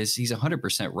here is he's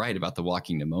 100% right about the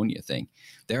walking pneumonia thing.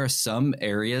 There are some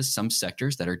areas, some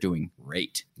sectors that are doing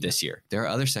great this year. There are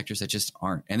other sectors that just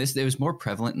aren't. And it was more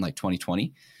prevalent in like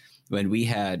 2020 when we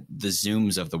had the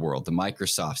Zooms of the world, the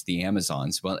Microsofts, the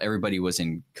Amazons. Well, everybody was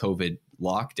in COVID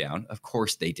lockdown. Of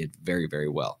course, they did very, very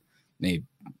well.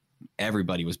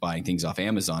 Everybody was buying things off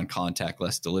Amazon,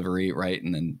 contactless delivery, right?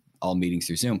 And then all meetings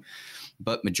through Zoom.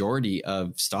 But majority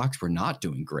of stocks were not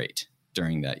doing great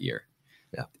during that year.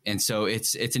 Yeah. And so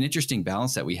it's an interesting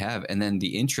balance that we have. And then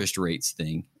the interest rates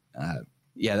thing,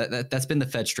 that's been the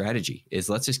Fed strategy is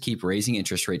let's just keep raising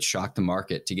interest rates, shock the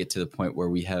market to get to the point where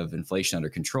we have inflation under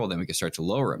control. Then we can start to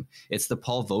lower them. It's the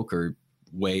Paul Volcker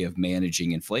way of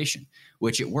managing inflation,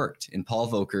 which it worked. In Paul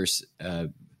Volcker's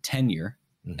tenure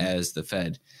as the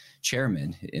Fed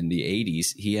chairman in the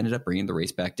 80s, he ended up bringing the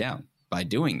rates back down by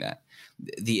doing that.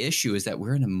 The issue is that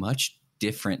we're in a much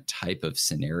different type of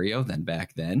scenario than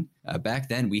back then. Back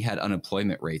then, we had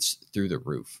unemployment rates through the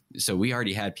roof. So we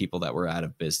already had people that were out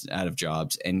of business, out of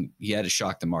jobs, and he had to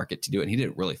shock the market to do it. And he did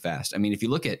it really fast. I mean, if you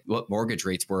look at what mortgage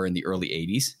rates were in the early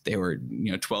 80s, they were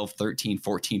 12, 13,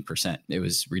 14%. It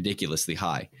was ridiculously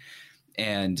high.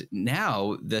 And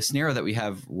now the scenario that we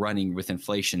have running with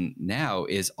inflation now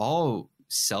is all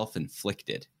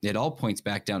self-inflicted. It all points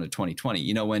back down to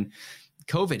 2020. When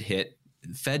COVID hit,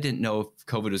 the Fed didn't know if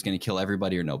COVID was going to kill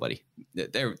everybody or nobody.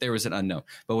 There was an unknown.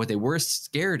 But what they were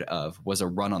scared of was a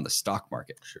run on the stock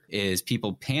market, is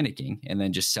people panicking and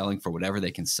then just selling for whatever they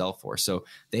can sell for. So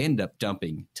they ended up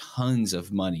dumping tons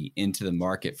of money into the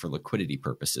market for liquidity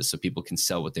purposes so people can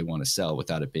sell what they want to sell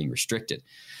without it being restricted.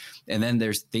 And then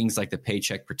there's things like the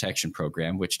Paycheck Protection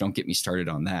Program, which don't get me started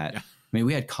on that. Yeah. I mean,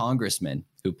 we had congressmen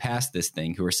who passed this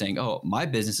thing who were saying, oh, my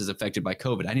business is affected by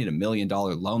COVID. I need $1 million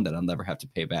loan that I'll never have to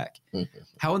pay back. Mm-hmm.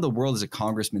 How in the world is a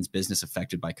congressman's business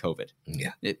affected by COVID?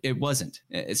 Yeah, it wasn't.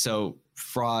 So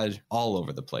fraud all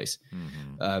over the place.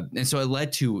 Mm-hmm. And so it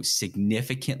led to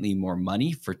significantly more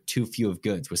money for too few of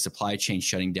goods with supply chain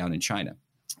shutting down in China.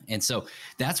 And so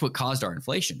that's what caused our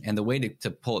inflation. And the way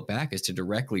to pull it back is to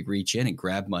directly reach in and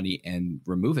grab money and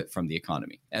remove it from the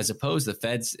economy. As opposed to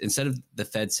instead of the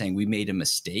Fed saying we made a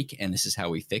mistake and this is how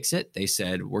we fix it, they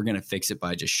said we're going to fix it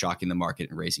by just shocking the market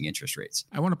and raising interest rates.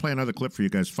 I want to play another clip for you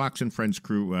guys. Fox and Friends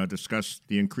crew discussed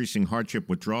the increasing hardship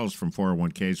withdrawals from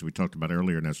 401ks we talked about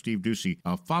earlier. Now, Steve Doocy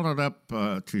followed up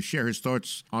to share his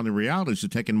thoughts on the realities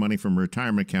of taking money from a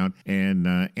retirement account,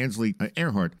 and Ansley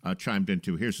Earhart chimed in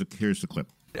too. Here's the clip.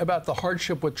 About the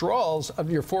hardship withdrawals of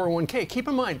your 401k. Keep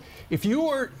in mind, if you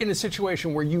are in a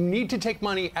situation where you need to take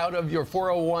money out of your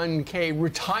 401k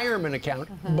retirement account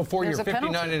before you're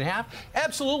 59 and a half,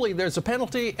 absolutely, there's a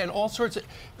penalty and all sorts of,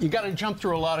 you got to jump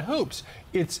through a lot of hoops.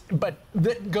 But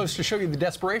that goes to show you the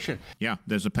desperation. Yeah,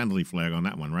 there's a penalty flag on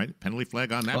that one, right? Penalty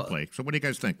flag on that play. So what do you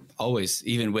guys think? Always,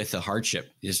 even with the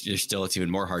hardship, it's even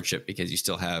more hardship because you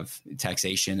still have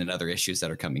taxation and other issues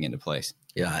that are coming into place.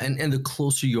 Yeah, and the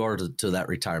closer you are to that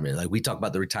retirement, like we talk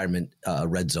about the retirement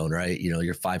red zone, right?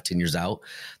 You're 5-10 years out.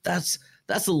 That's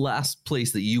that's the last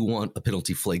place that you want a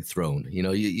penalty flag thrown. You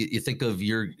know, you think of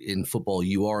in football,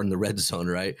 you are in the red zone,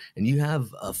 right? And you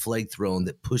have a flag thrown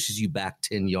that pushes you back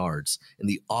 10 yards in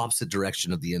the opposite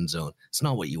direction of the end zone. It's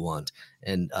not what you want.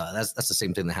 And that's the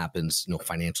same thing that happens, you know,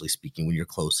 financially speaking, when you're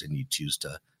close and you choose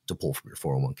to pull from your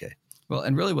 401k. Well,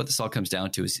 and really what this all comes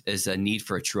down to is a need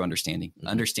for a true understanding,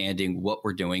 understanding what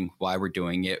we're doing, why we're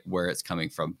doing it, where it's coming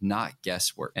from, not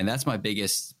guesswork. And that's my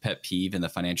biggest pet peeve in the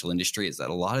financial industry, is that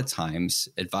a lot of times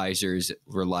advisors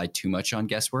rely too much on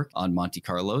guesswork, on Monte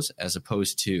Carlos, as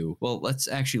opposed to, well, let's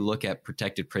actually look at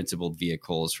protected principled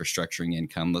vehicles for structuring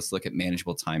income. Let's look at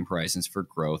manageable time horizons for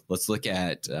growth. Let's look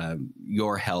at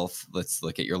your health. Let's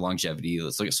look at your longevity.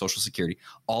 Let's look at Social Security.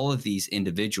 All of these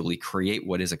individually create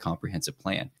what is a comprehensive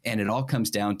plan. And it all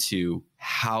comes down to,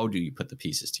 how do you put the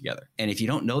pieces together? And if you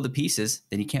don't know the pieces,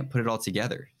 then you can't put it all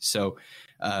together. So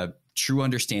true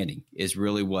understanding is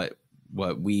really what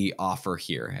we offer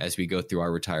here as we go through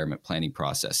our retirement planning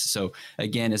process. So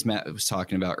again, as Matt was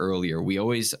talking about earlier, we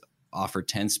always offer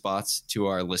 10 spots to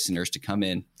our listeners to come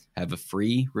in, have a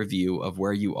free review of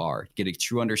where you are, get a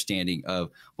true understanding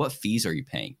of what fees are you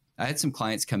paying. I had some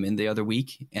clients come in the other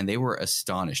week, and they were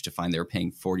astonished to find they were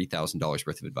paying $40,000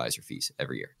 worth of advisor fees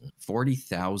every year.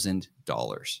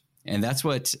 $40,000. And that's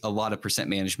what a lot of percent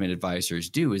management advisors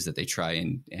do, is that they try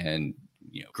and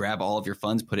grab all of your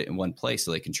funds, put it in one place so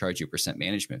they can charge you a percent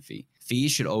management fee.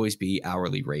 Fees should always be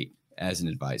hourly rate as an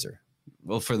advisor.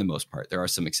 Well, for the most part, there are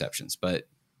some exceptions, but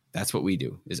that's what we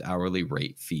do, is hourly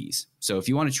rate fees. So if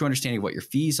you want a true understanding of what your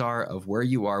fees are, of where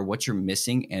you are, what you're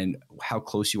missing, and how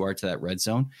close you are to that red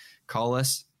zone, call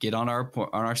us, get on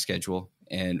our schedule,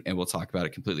 and we'll talk about it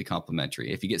completely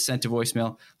complimentary. If you get sent to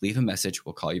voicemail, leave a message.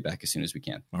 We'll call you back as soon as we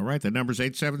can. All right. The number's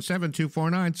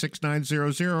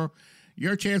 877-249-6900.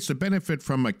 Your chance to benefit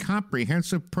from a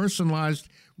comprehensive, personalized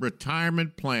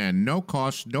retirement plan. No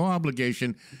cost, no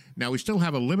obligation. Now, we still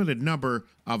have a limited number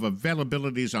of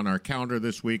availabilities on our calendar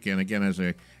this week. And again, as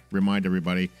I remind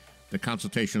everybody, the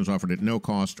consultation is offered at no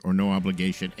cost or no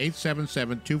obligation.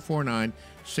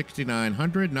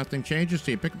 877-249-6900. Nothing changes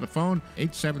till you pick up the phone.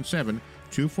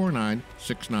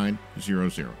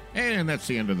 877-249-6900. And that's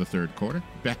the end of the third quarter.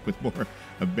 Back with more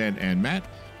of Ben and Matt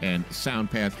and Sound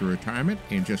Path to Retirement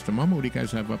in just a moment. What do you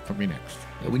guys have up for me next?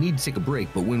 We need to take a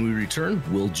break, but when we return,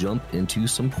 we'll jump into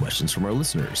some questions from our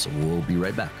listeners. So we'll be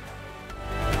right back.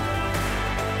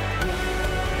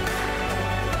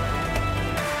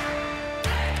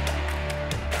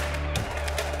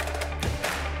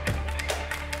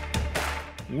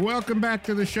 Welcome back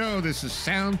to the show. This is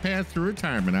Sound Path to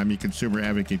Retirement. I'm your consumer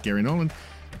advocate, Gary Nolan.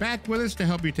 Back with us to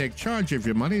help you take charge of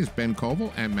your money is Ben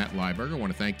Koval and Matt Lieberger. I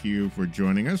want to thank you for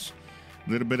joining us. A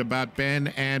little bit about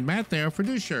Ben and Matt. They are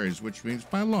fiduciaries, which means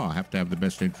by law have to have the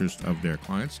best interest of their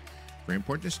clients. Very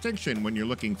important distinction when you're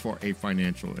looking for a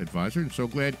financial advisor. And so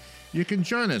glad you can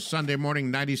join us Sunday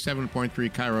morning,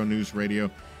 97.3 Cairo News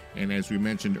Radio. And as we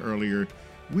mentioned earlier,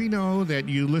 we know that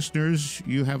you listeners,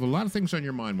 you have a lot of things on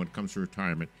your mind when it comes to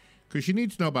retirement, because you need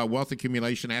to know about wealth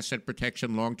accumulation, asset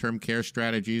protection, long-term care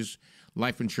strategies,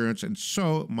 life insurance, and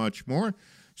so much more.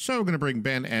 So we're going to bring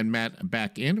Ben and Matt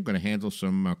back in. We're going to handle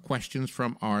some questions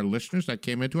from our listeners that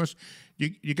came into us.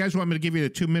 You guys want me to give you a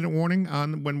 2-minute warning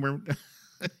on when we're...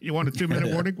 You want a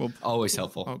 2-minute warning? Well, always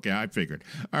helpful. Okay, I figured.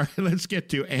 All right, let's get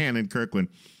to Ann in Kirkland.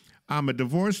 I'm a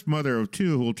divorced mother of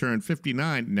 2 who will turn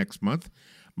 59 next month.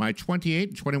 My 28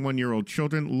 and 21-year-old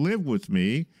children live with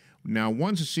me. Now,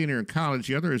 one's a senior in college.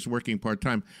 The other is working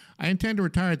part-time. I intend to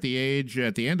retire at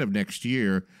the end of next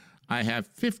year. I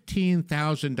have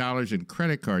 $15,000 in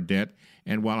credit card debt,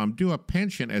 and while I'm due a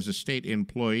pension as a state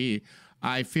employee,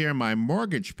 I fear my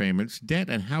mortgage payments, debt,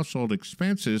 and household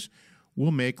expenses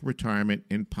will make retirement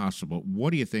impossible.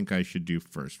 What do you think I should do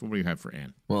first? What do you have for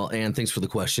Ann? Well, Ann, thanks for the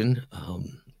question.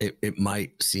 It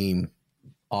might seem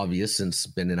obvious since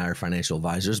Ben and I are financial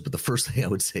advisors, but the first thing I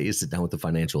would say is sit down with the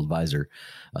financial advisor.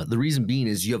 The reason being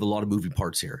is you have a lot of moving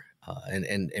parts here.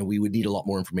 And we would need a lot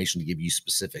more information to give you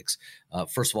specifics.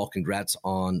 First of all, congrats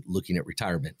on looking at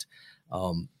retirement.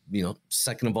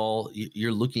 Second of all,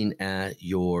 you're looking at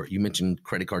you mentioned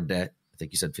credit card debt. I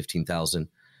think you said 15,000.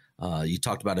 You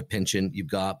talked about a pension you've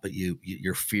got, but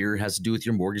your fear has to do with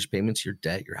your mortgage payments, your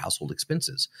debt, your household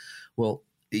expenses. Well,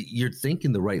 you're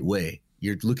thinking the right way.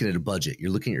 You're looking at a budget.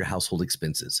 You're looking at your household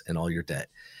expenses and all your debt.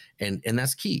 And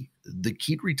that's key. The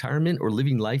key to retirement or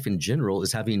living life in general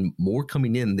is having more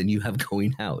coming in than you have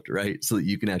going out, right? So that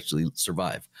you can actually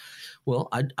survive. Well,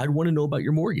 I'd want to know about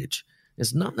your mortgage.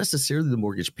 It's not necessarily the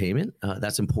mortgage payment.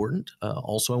 That's important.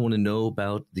 Also, I want to know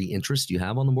about the interest you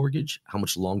have on the mortgage, how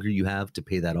much longer you have to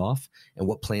pay that off, and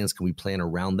what plans can we plan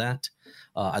around that.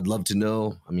 I'd love to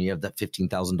know, you have that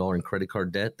 $15,000 in credit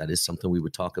card debt. That is something we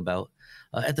would talk about.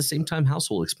 At the same time,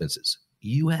 household expenses.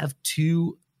 You have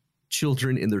 2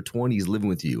 children in their 20s living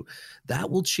with you.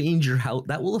 That will change your house.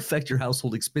 That will affect your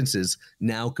household expenses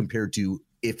now compared to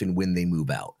if and when they move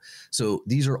out. So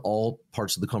these are all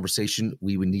parts of the conversation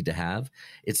we would need to have.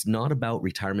 It's not about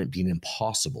retirement being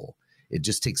impossible. It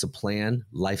just takes a plan,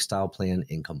 lifestyle plan,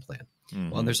 income plan. Mm-hmm.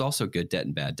 Well, there's also good debt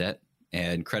and bad debt,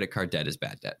 and credit card debt is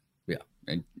bad debt. Yeah.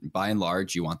 And by and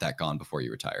large, you want that gone before you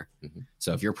retire. Mm-hmm.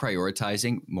 So if you're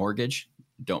prioritizing mortgage,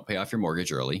 don't pay off your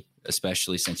mortgage early,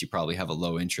 especially since you probably have a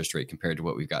low interest rate compared to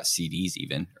what we've got CDs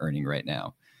even earning right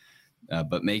now.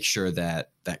 But make sure that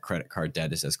credit card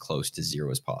debt is as close to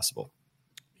zero as possible.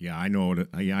 Yeah, I know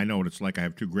what it's like. I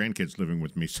have 2 grandkids living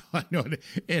with me, so I know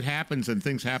it happens and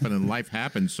things happen and life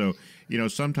happens. So,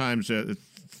 sometimes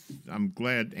I'm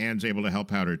glad Ann's able to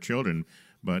help out her children.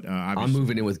 But I'm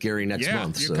moving in with Gary next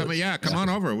month. Come on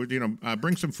over.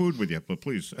 Bring some food with you, but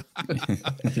please.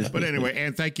 But anyway,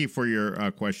 Ann, thank you for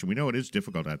your question. We know it is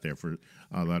difficult out there for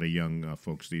a lot of young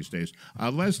folks these days.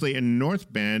 Leslie, in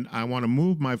North Bend, I want to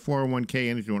move my 401k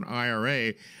into an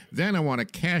IRA. Then I want to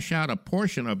cash out a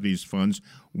portion of these funds.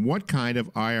 What kind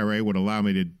of IRA would allow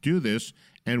me to do this,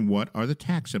 and what are the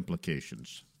tax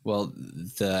implications? Well,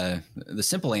 the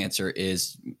simple answer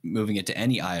is moving it to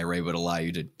any IRA would allow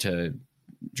you to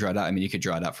draw it out. You could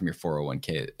draw it out from your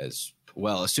 401k as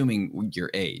well, assuming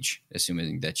your age,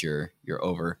 assuming that you're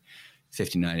over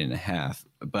 59 and a half.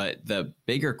 But the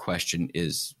bigger question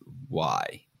is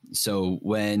why. So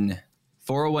when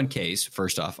 401ks,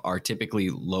 first off, are typically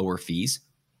lower fees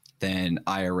than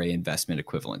IRA investment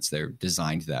equivalents. They're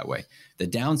designed that way. The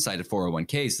downside of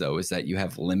 401ks, though, is that you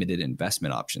have limited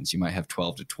investment options. You might have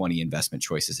 12 to 20 investment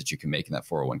choices that you can make in that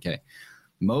 401k.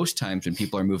 Most times when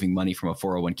people are moving money from a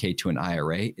 401k to an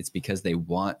IRA, it's because they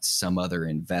want some other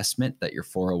investment that your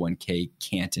 401k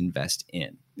can't invest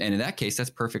in. And in that case, that's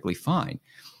perfectly fine.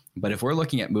 But if we're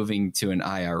looking at moving to an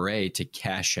IRA to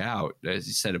cash out, as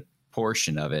you said, a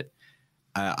portion of it,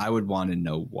 I would want to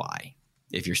know why.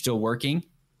 If you're still working,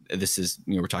 this is,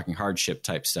 we're talking hardship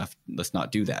type stuff. Let's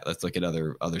not do that. Let's look at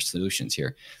other solutions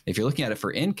here. If you're looking at it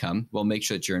for income, well, make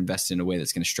sure that you're invested in a way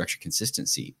that's going to structure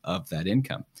consistency of that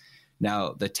income.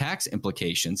 Now, the tax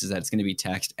implications is that it's going to be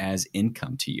taxed as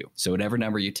income to you. So whatever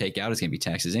number you take out is going to be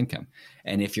taxed as income.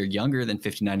 And if you're younger than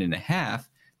 59 and a half,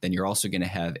 then you're also going to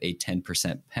have a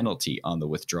 10% penalty on the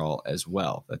withdrawal as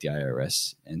well that the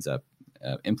IRS ends up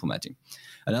implementing.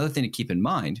 Another thing to keep in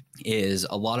mind is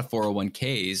a lot of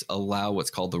 401ks allow what's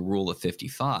called the rule of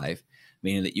 55,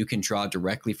 meaning that you can draw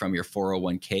directly from your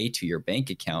 401k to your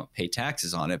bank account, pay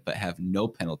taxes on it, but have no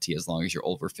penalty as long as you're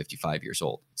over 55 years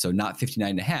old. So not 59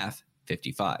 and a half,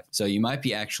 55. So you might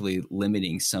be actually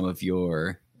limiting some of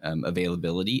your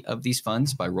availability of these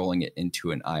funds by rolling it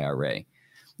into an IRA.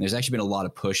 There's actually been a lot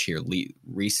of push here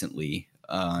recently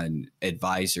on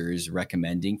advisors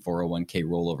recommending 401k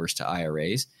rollovers to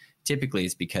IRAs. Typically,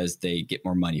 it's because they get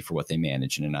more money for what they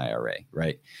manage in an IRA,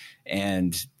 right?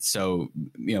 And so,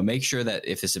 make sure that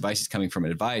if this advice is coming from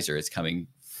an advisor, it's coming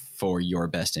for your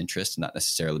best interest, not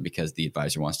necessarily because the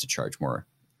advisor wants to charge more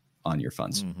on your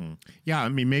funds. Mm-hmm. Yeah,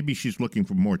 maybe she's looking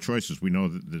for more choices. We know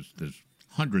that there's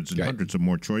hundreds and hundreds of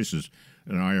more choices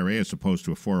in an IRA as opposed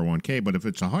to a 401k. But if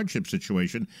it's a hardship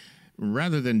situation,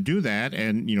 rather than do that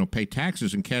and pay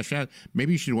taxes and cash out,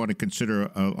 maybe she'd want to consider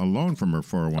a loan from her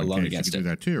 401k. A loan against she could do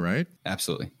that too, right?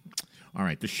 Absolutely. All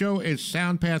right. The show is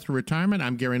Sound Path to Retirement.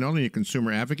 I'm Gary Nolan, your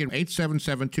consumer advocate.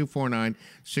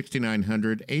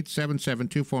 877-249-6900.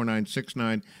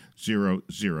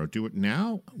 877-249-6900. Do it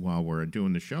now while we're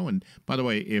doing the show. And by the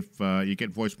way, if you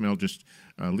get voicemail, just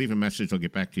leave a message. I'll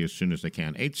get back to you as soon as I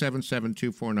can.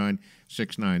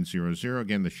 877-249-6900.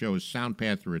 Again, the show is Sound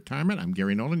Path to Retirement. I'm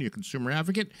Gary Nolan, your consumer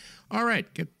advocate. All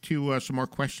right, get to some more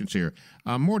questions here.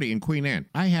 Morty in Queen Anne.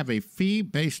 I have a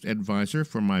fee-based advisor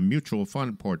for my mutual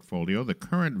fund portfolio. The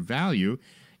current value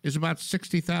is about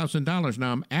 $60,000.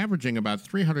 Now, I'm averaging about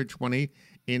 $320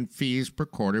 in fees per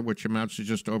quarter, which amounts to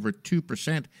just over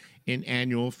 2% in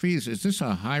annual fees. Is this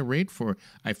a high rate for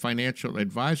a financial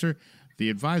advisor? The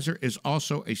advisor is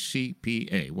also a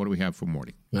CPA. What do we have for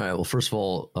Morty? All right. Well, first of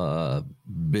all,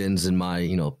 Ben's and my,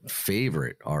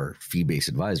 favorite are fee-based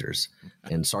advisors,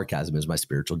 and sarcasm is my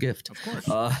spiritual gift. Of course.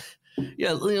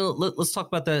 Let's talk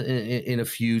about that in a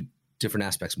few different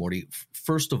aspects, Morty.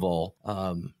 First of all,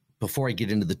 before I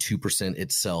get into the 2%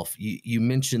 itself, you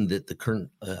mentioned that the current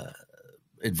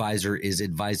advisor is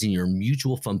advising your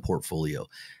mutual fund portfolio.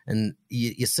 And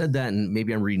you said that, and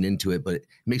maybe I'm reading into it, but it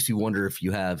makes me wonder if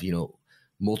you have,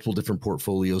 multiple different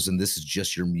portfolios, and this is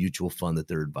just your mutual fund that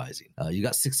they're advising. You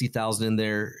got 60,000 in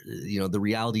there. The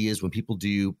reality is when people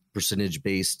do percentage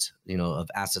based, of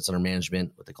assets under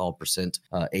management, what they call percent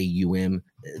AUM,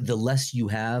 the less you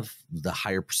have, the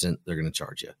higher percent they're going to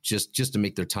charge you, just to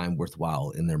make their time worthwhile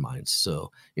in their minds.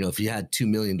 So, if you had $2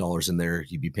 million in there,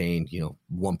 you'd be paying,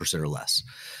 1% or less.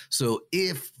 So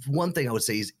if one thing I would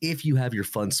say is if you have your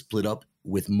fund split up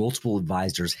with multiple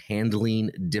advisors handling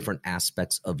different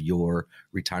aspects of your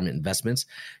retirement investments,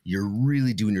 you're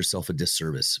really doing yourself a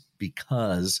disservice,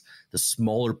 because the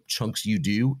smaller chunks you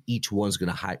do, each one's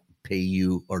going to pay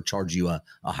you or charge you a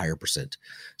higher percent.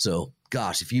 So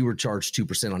gosh, if you were charged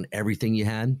 2% on everything you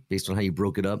had based on how you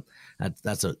broke it up,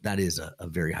 that is a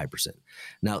very high percent.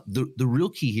 Now, the real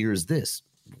key here is this: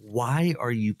 why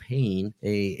are you paying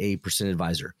a percent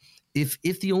advisor?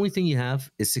 If the only thing you have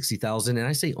is 60,000, and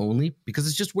I say only because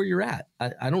it's just where you're at.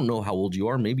 I don't know how old you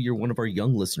are. Maybe you're one of our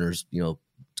young listeners,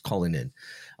 calling in.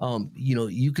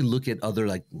 You can look at other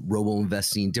like robo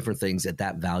investing, different things at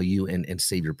that value and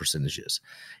save your percentages.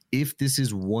 If this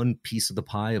is one piece of the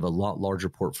pie of a lot larger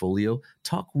portfolio,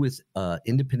 talk with an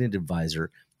independent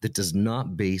advisor that does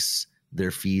not base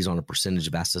their fees on a percentage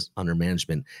of assets under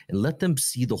management, and let them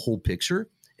see the whole picture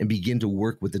and begin to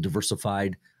work with the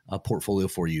diversified portfolio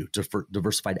for you,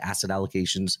 diversified asset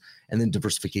allocations, and then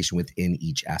diversification within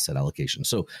each asset allocation.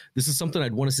 So this is something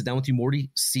I'd want to sit down with you, Morty,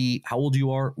 see how old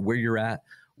you are, where you're at,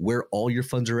 where all your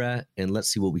funds are at, and let's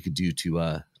see what we could do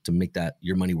to make that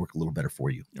your money work a little better for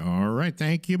you. All right.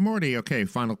 Thank you, Morty. Okay,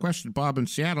 final question. Bob in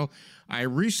Seattle. I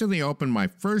recently opened my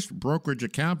first brokerage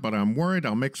account, but I'm worried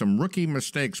I'll make some rookie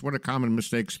mistakes. What are common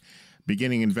mistakes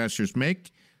beginning investors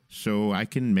make so I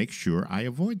can make sure I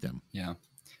avoid them? Yeah.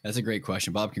 That's a great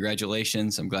question, Bob.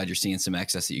 Congratulations. I'm glad you're seeing some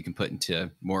excess that you can put into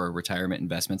more retirement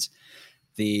investments.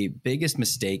 The biggest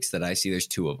mistakes that I see, there's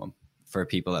two of them for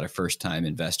people that are first-time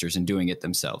investors and doing it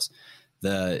themselves.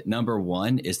 The number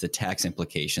one is the tax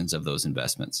implications of those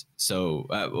investments. So,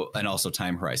 and also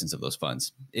time horizons of those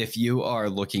funds. If you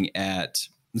are looking at,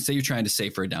 let's say you're trying to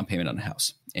save for a down payment on a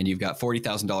house, and you've got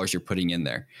 $40,000 you're putting in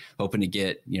there, hoping to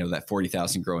get, that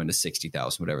 40,000 grow into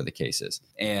 60,000, whatever the case is.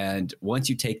 And once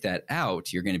you take that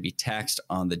out, you're going to be taxed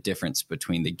on the difference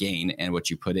between the gain and what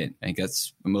you put in. I think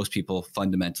that's, most people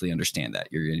fundamentally understand that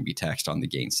you're going to be taxed on the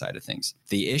gain side of things.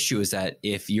 The issue is that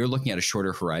if you're looking at a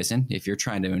shorter horizon, if you're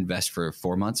trying to invest for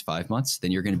 4 months, 5 months,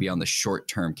 then you're going to be on the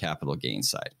short-term capital gain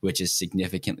side, which is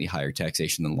significantly higher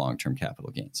taxation than long-term capital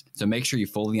gains. So make sure you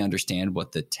fully understand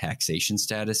what the taxation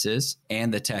status is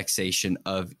and the taxation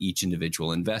of each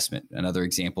individual investment. Another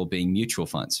example being mutual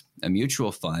funds. A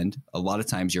mutual fund, a lot of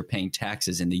times you're paying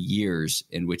taxes in the years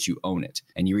in which you own it,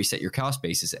 and you reset your cost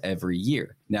basis every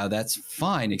year. Now that's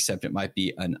fine, except it might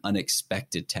be an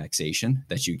unexpected taxation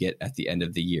that you get at the end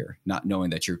of the year, not knowing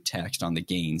that you're taxed on the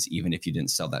gains, even if you didn't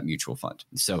sell that mutual fund.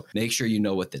 So make sure you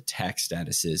know what the tax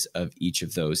status is of each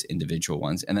of those individual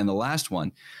ones. And then the last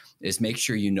one is make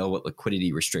sure you know what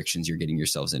liquidity restrictions you're getting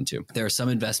yourselves into. There are some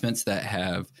investments that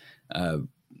have a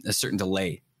certain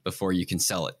delay before you can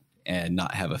sell it and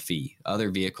not have a fee.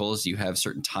 Other vehicles, you have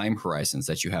certain time horizons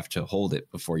that you have to hold it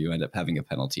before you end up having a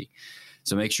penalty.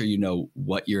 So make sure you know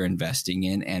what you're investing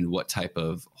in and what type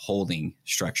of holding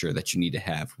structure that you need to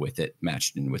have with it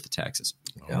matched in with the taxes.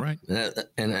 All right.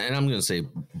 And I'm going to say,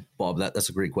 Bob, that's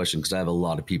a great question, because I have a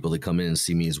lot of people that come in and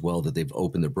see me as well that they've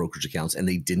opened their brokerage accounts and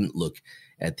they didn't look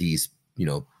at these,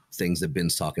 things that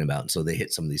Ben's talking about. And so they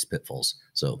hit some of these pitfalls.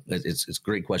 So it's a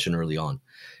great question early on.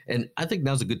 And I think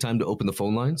now's a good time to open the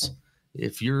phone lines.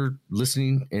 If you're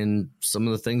listening and some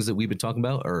of the things that we've been talking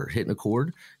about are hitting a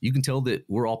chord, you can tell that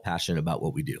we're all passionate about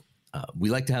what we do. We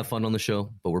like to have fun on the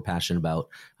show, but we're passionate about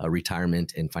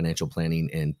retirement and financial planning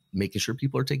and making sure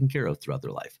people are taken care of throughout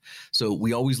their life. So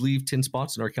we always leave 10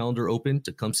 spots in our calendar open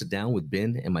to come sit down with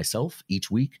Ben and myself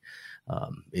each week.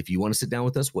 If you want to sit down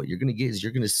with us, what you're going to get is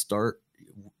you're going to start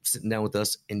sitting down with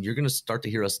us and you're going to start to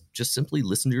hear us just simply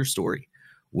listen to your story.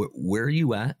 Where are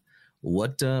you at?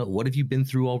 What have you been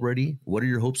through already? What are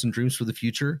your hopes and dreams for the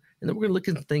future? And then we're going to look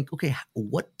and think, okay,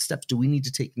 what steps do we need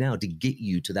to take now to get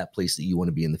you to that place that you want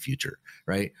to be in the future,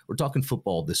 right? We're talking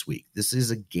football this week. This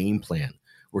is a game plan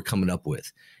we're coming up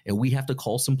with. And we have to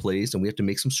call some plays and we have to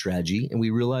make some strategy. And we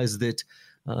realize that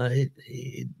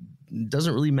it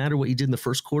doesn't really matter what you did in the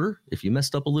first quarter. If you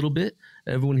messed up a little bit,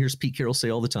 everyone hears Pete Carroll say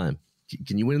all the time,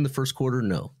 can you win in the first quarter?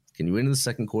 No. Can you win in the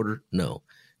second quarter? No.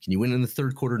 Can you win in the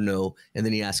third quarter? No. And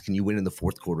then he asks, can you win in the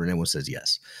fourth quarter? And everyone says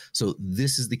yes. So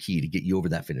this is the key to get you over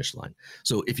that finish line.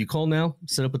 So if you call now,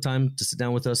 set up a time to sit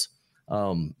down with us.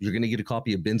 You're going to get a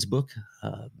copy of Ben's book,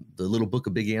 the Little Book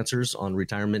of Big Answers on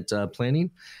Retirement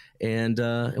Planning. And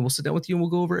we'll sit down with you and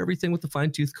we'll go over everything with the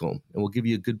fine-tooth comb, and we'll give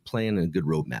you a good plan and a good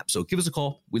roadmap. So give us a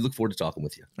call. We look forward to talking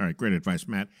with you. All right, great advice,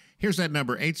 Matt. Here's that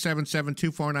number,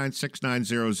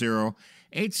 877-249-6900.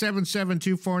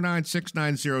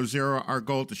 877-249-6900. Our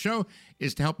goal at the show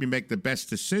is to help you make the best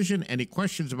decision. Any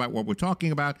questions about what we're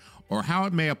talking about or how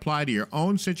it may apply to your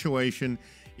own situation,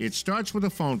 it starts with a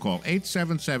phone call,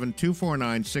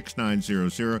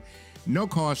 877-249-6900. No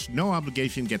cost, no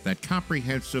obligation. Get that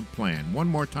comprehensive plan. One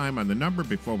more time on the number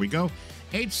before we go,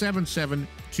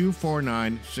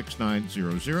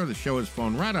 877-249-6900. The show is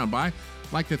flown right on by. I'd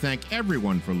like to thank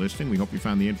everyone for listening. We hope you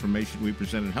found the information we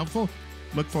presented helpful.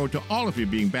 Look forward to all of you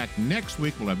being back next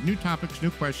week. We'll have new topics, new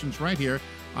questions right here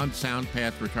on Sound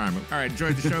Path Retirement. All right,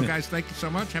 enjoyed the show, guys. Thank you so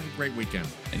much. Have a great weekend.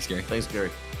 Thanks, Gary. Thanks, Gary.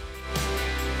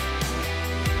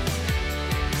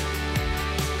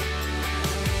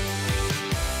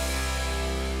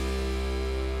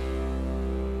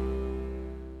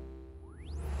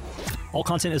 All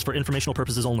content is for informational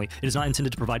purposes only. It is not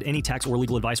intended to provide any tax or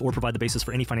legal advice or provide the basis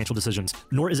for any financial decisions.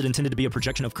 Nor is it intended to be a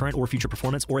projection of current or future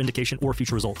performance or indication or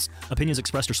future results. Opinions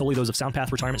expressed are solely those of Sound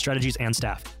Path Retirement Strategies and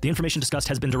staff. The information discussed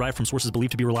has been derived from sources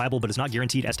believed to be reliable but is not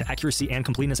guaranteed as to accuracy and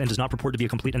completeness and does not purport to be a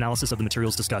complete analysis of the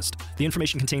materials discussed. The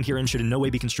information contained herein should in no way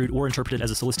be construed or interpreted as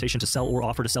a solicitation to sell or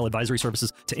offer to sell advisory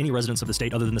services to any residents of the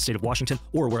state other than the state of Washington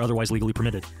or where otherwise legally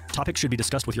permitted. Topics should be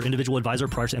discussed with your individual advisor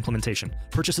prior to implementation.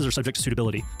 Purchases are subject to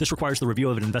suitability. This requires the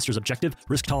review of an investor's objective,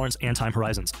 risk tolerance, and time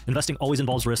horizons. Investing always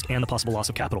involves risk and the possible loss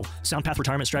of capital. Sound Path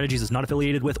Retirement Strategies is not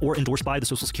affiliated with or endorsed by the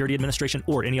Social Security Administration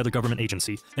or any other government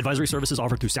agency. Advisory services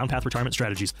offered through Sound Path Retirement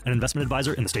Strategies, an investment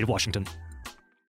advisor in the state of Washington.